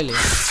dying slowly.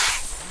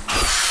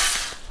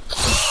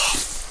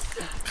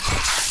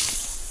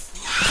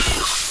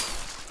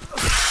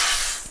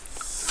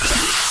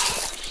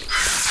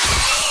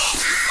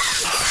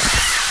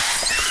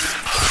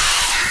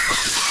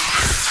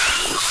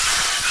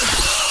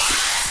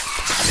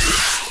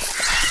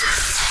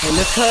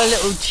 look at her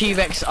little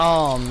T-Rex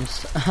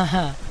arms.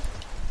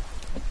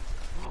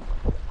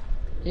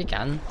 You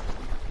can.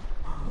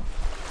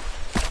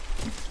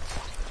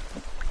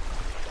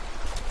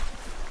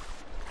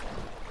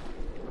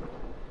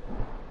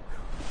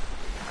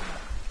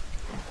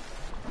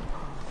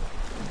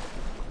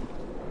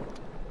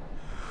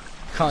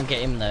 Can't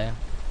get him though.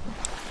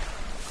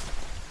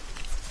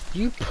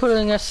 You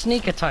pulling a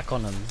sneak attack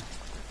on him?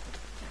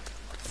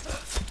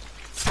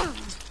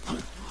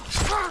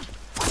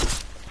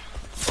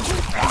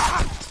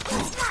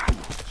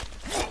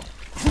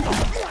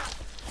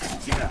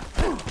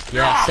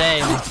 Yeah,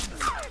 same.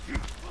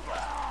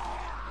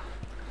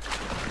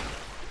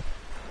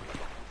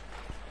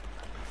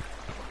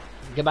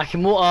 Get back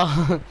in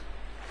water.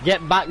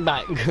 Get back.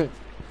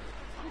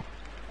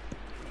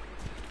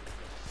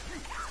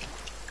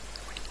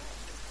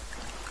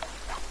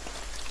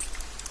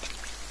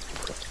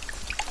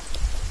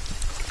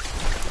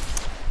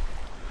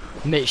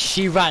 Mate,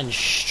 she ran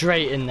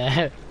straight in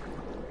there.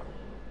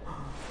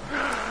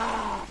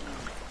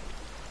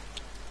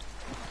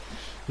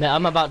 Mate,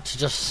 I'm about to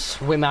just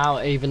swim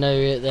out even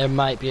though there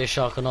might be a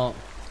shark or not.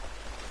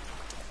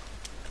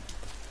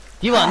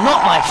 You are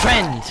not my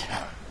friend!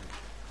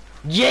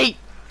 Yeet!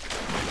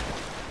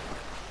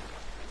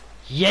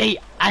 Yeet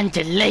and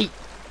delete!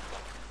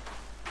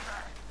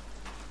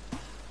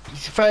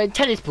 He's throwing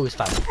tennis balls,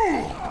 fam.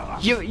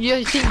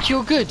 You think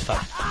you're good,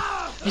 fam?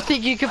 You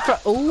think you can throw...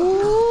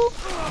 Ooh!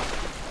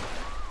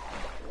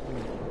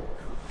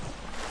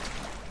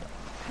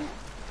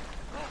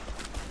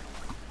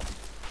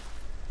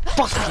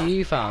 Fuck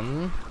you,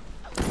 fam.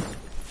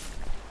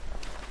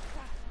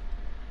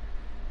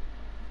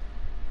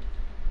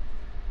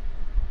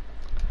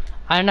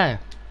 I don't know.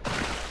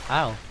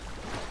 Ow.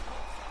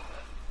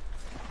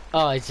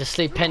 Oh, he's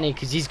asleep Penny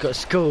because he's got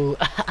school.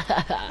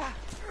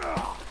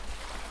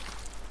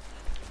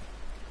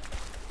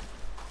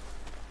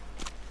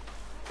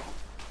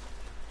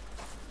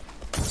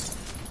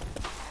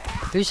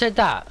 Who said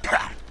that?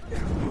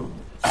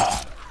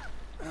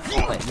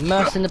 Wait,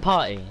 Merce in the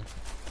party?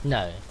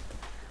 No.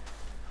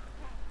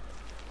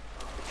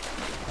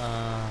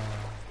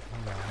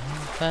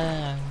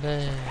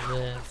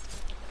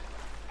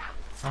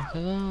 I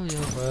could roll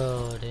your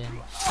world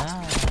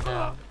inside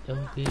out.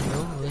 You'll be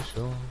over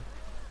soon.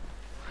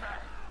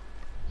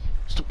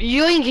 Stop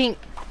yoinking!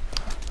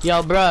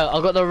 Yo, bro,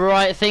 I got the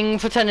right thing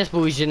for tennis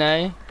balls, you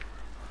know.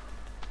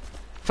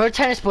 For a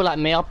tennis ball like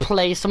me, I'll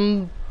play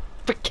some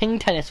freaking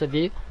tennis with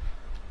you.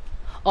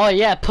 Oh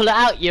yeah, pull it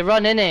out, you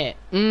run in it.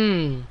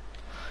 You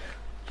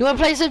wanna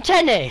play some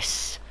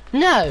tennis?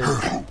 No.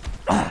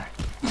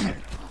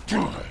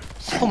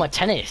 It's for my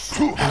tennis,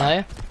 you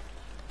know.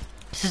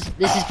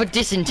 This is for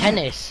dissing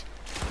tennis.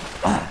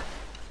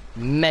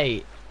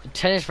 Mate, the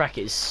tennis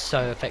racket is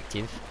so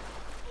effective.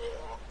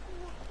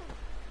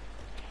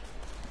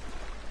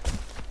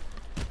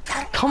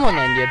 Come on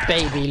then, you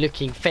baby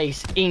looking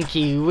face,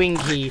 inky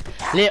winky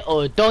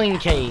little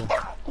donkey.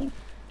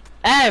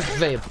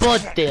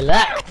 Everybody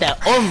like their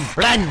own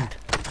brand.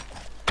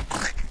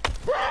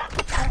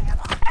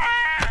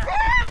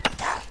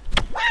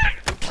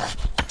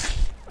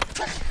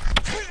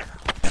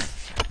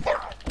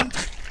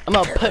 I'm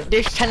gonna put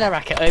this tennis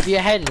racket over your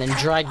head and then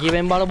drag you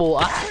in by the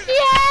water. Yeah!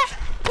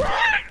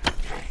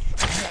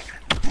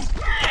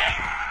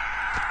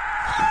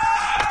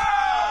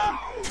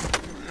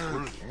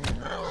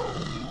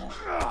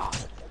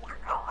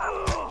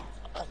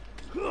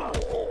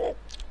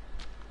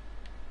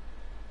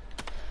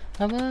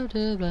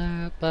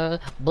 About the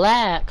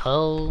black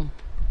hole.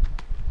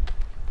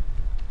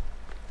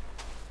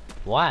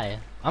 Why?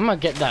 I'm gonna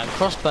get that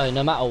crossbow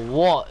no matter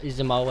what is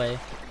in my way.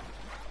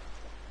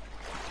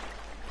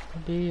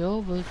 Be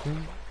over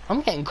soon.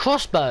 I'm getting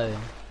crossbow.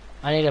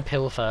 I need a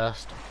pill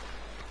first.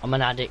 I'm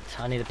an addict.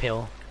 I need a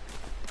pill.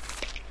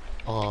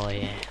 Oh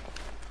yeah.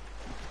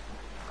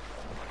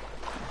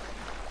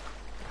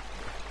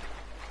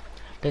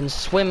 Then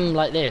swim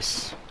like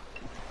this.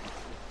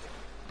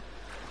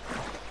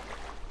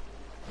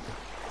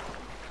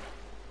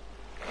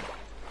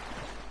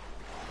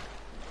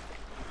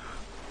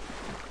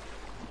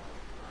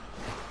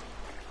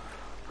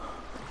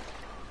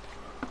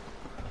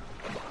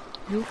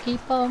 You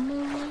keep on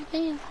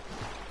moving.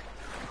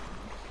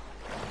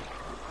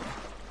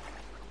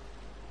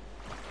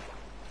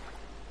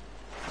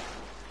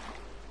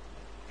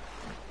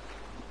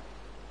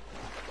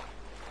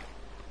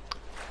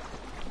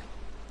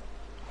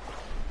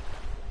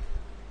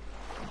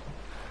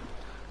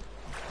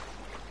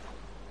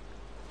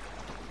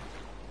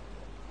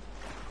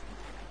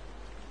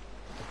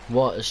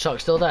 What? Is Shock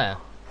still there?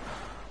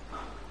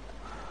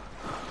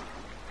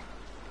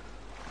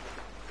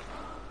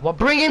 What?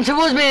 Bring him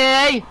towards me,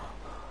 eh?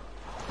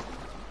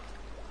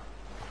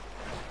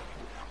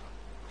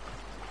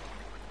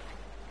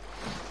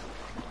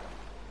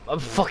 I'm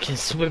fucking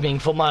swimming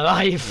for my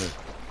life.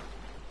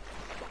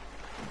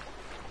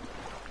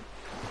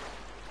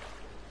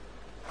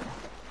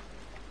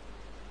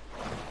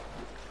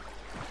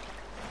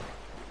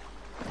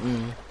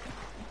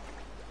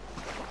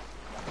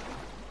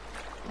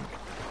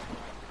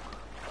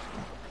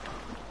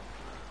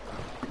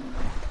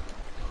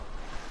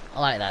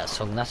 like that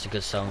song. That's a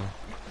good song.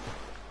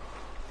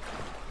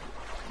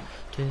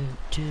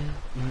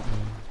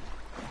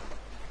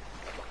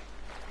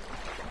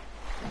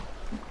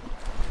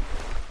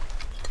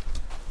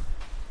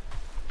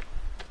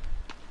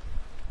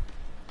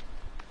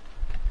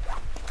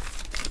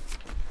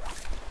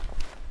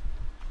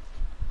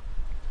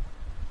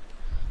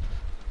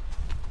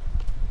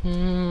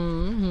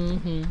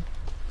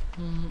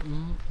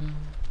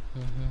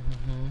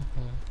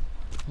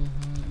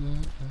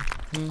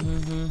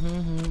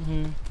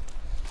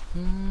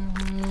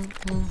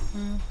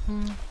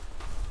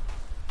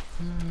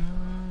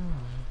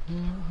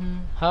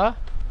 Huh?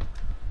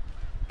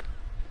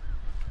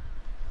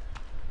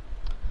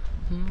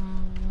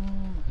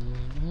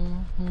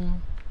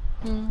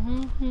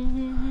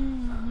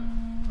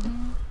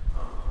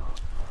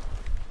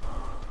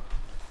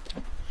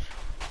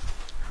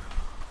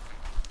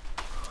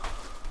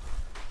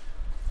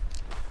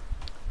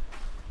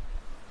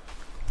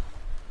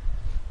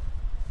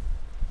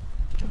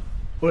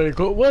 Well, you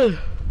got one.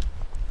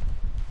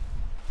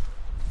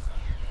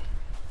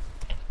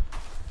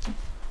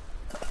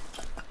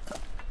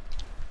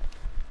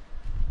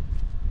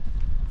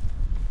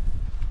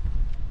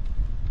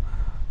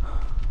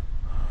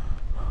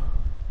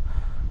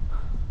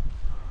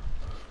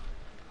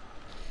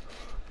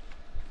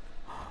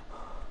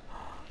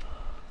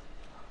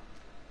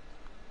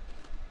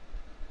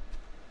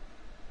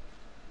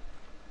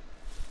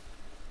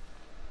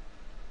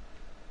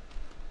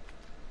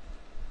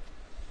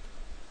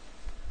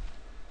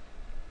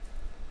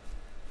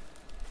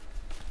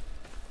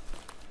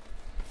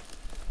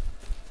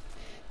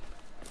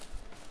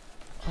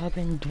 I've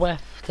been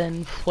dweft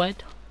and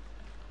fled.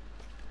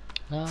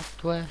 Not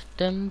dweft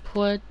and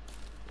fled.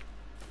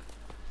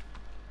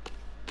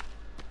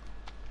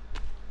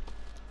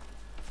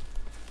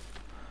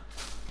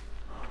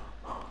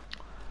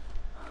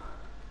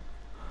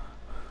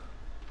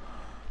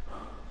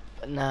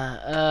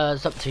 Nah,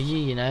 it's up to you,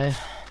 you know.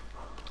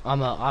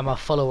 I'm a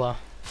follower.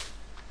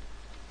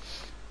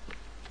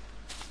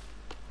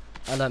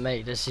 I don't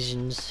make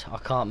decisions. I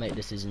can't make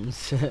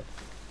decisions. Give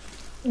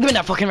me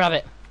that fucking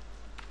rabbit!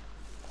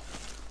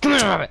 Give me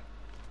the rabbit!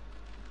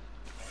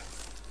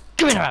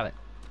 Give me the rabbit!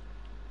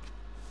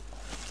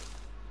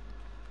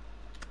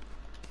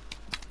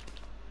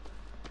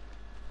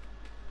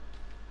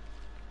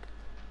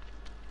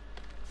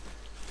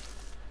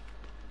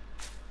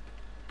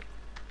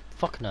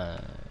 Fuck no.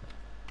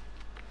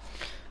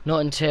 Not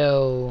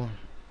until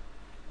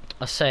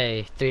I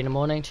say 3 in the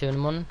morning, 2 in the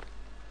morning,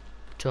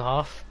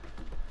 2:30.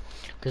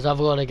 Because I've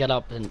got to get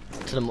up in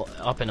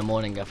the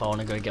morning if I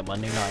want to go get my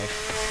new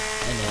knife.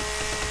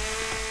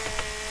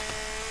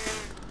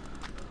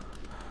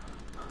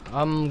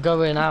 I'm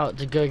going out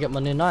to go get my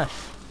new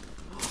knife.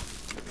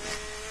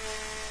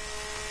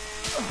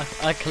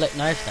 I collect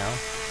knives now.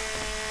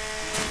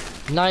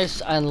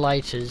 Knives and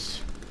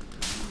lighters.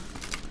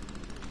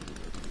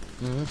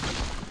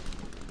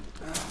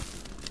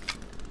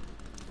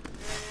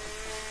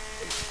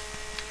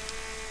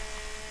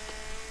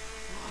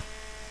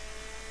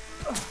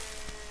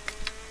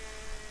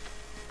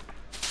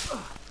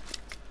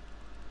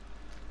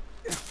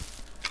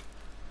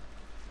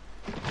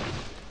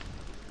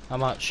 How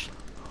much?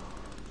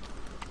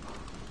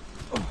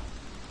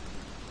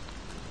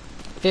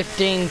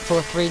 15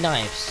 for 3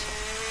 knives.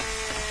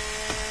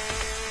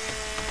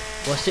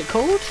 What's it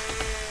called?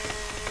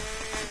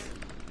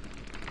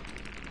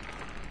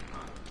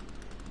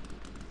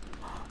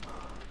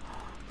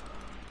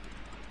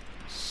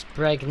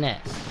 Spregness.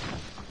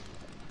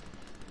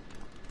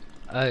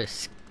 Oh,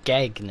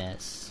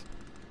 Skegness.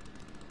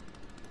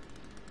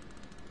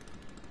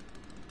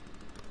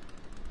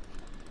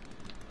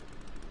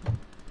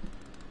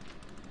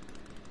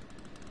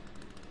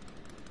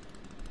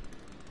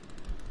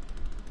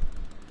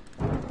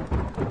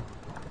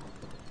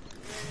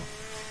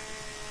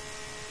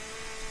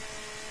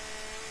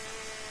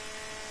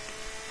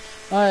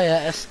 Oh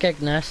yeah, a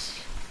Skegness.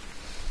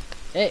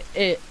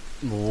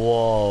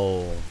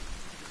 Whoa.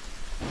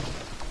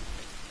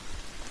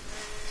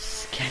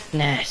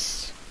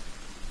 Skegness.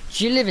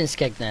 Do you live in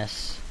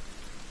Skegness?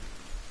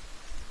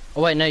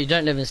 Oh wait, no, you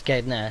don't live in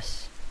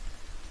Skegness.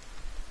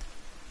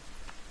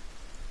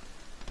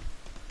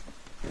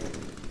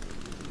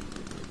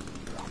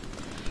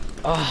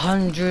 A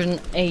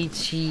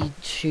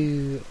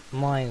 182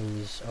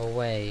 miles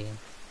away.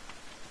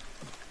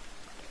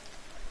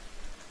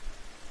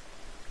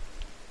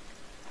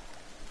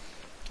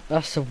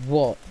 That's a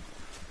what?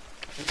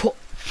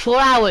 4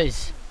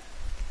 hours!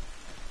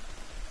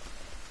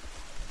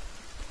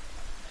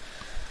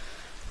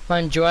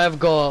 Mind you, I've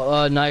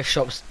got knife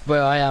shops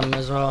where I am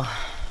as well.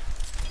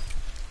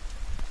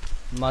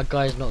 My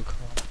guy's not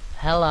cool.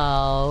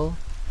 Hello.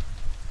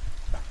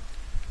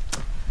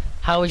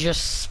 How was your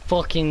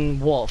fucking,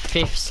 what,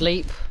 5th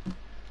sleep?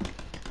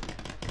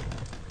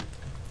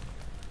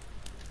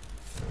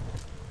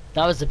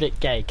 That was a bit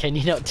gay, can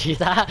you not do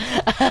that?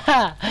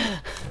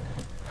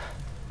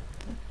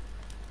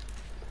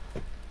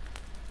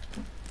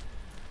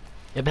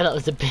 I bet that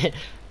was a bit...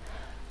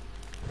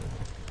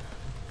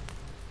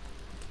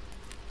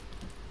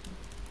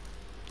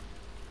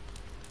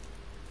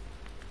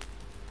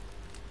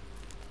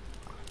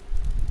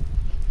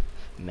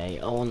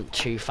 Mate, I want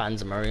 2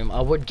 fans in my room. I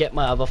would get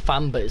my other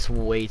fan, but it's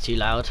way too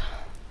loud.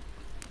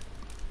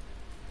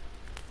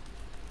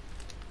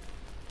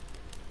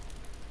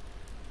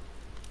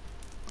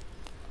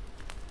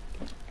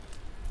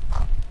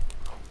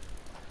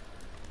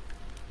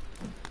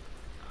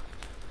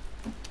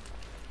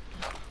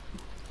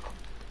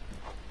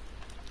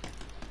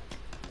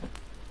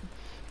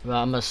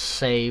 Right, I must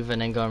save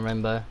and then go on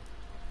Rainbow.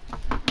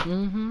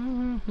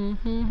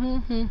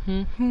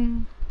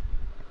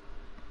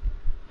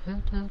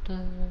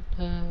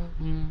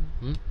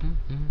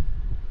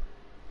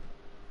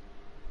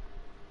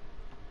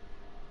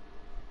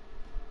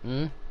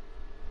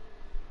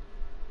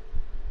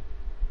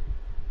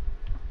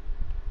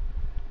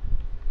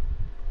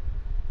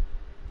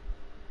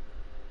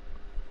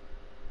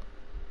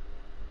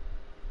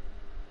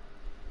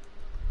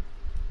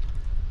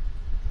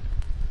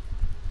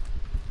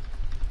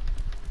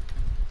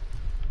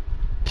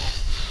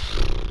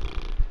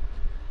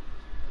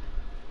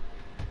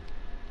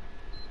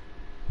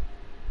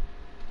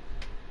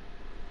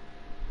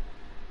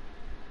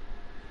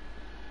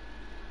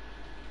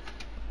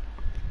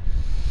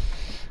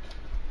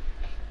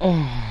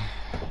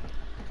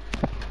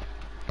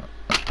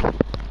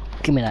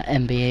 Give me that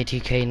NBA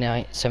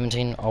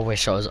 2K17. I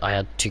wish I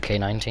had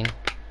 2K19.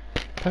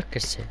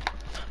 Percocet.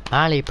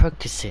 Molly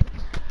Percocet.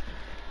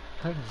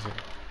 Percocet.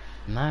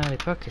 Molly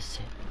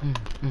Percocet.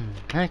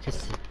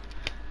 Percocet.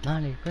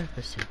 Molly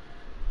Percocet.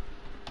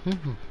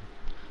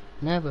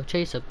 Never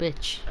chase a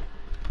bitch.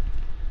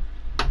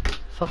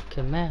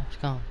 Fucking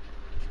mask on.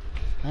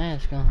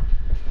 Mask on.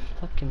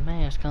 Fucking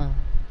mask on.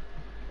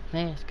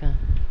 Mask on.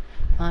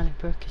 Molly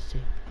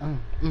Percocet.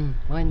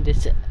 When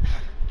this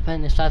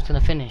live's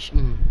gonna finish?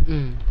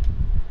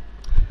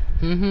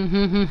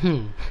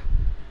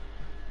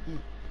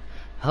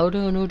 Hold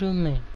on, man.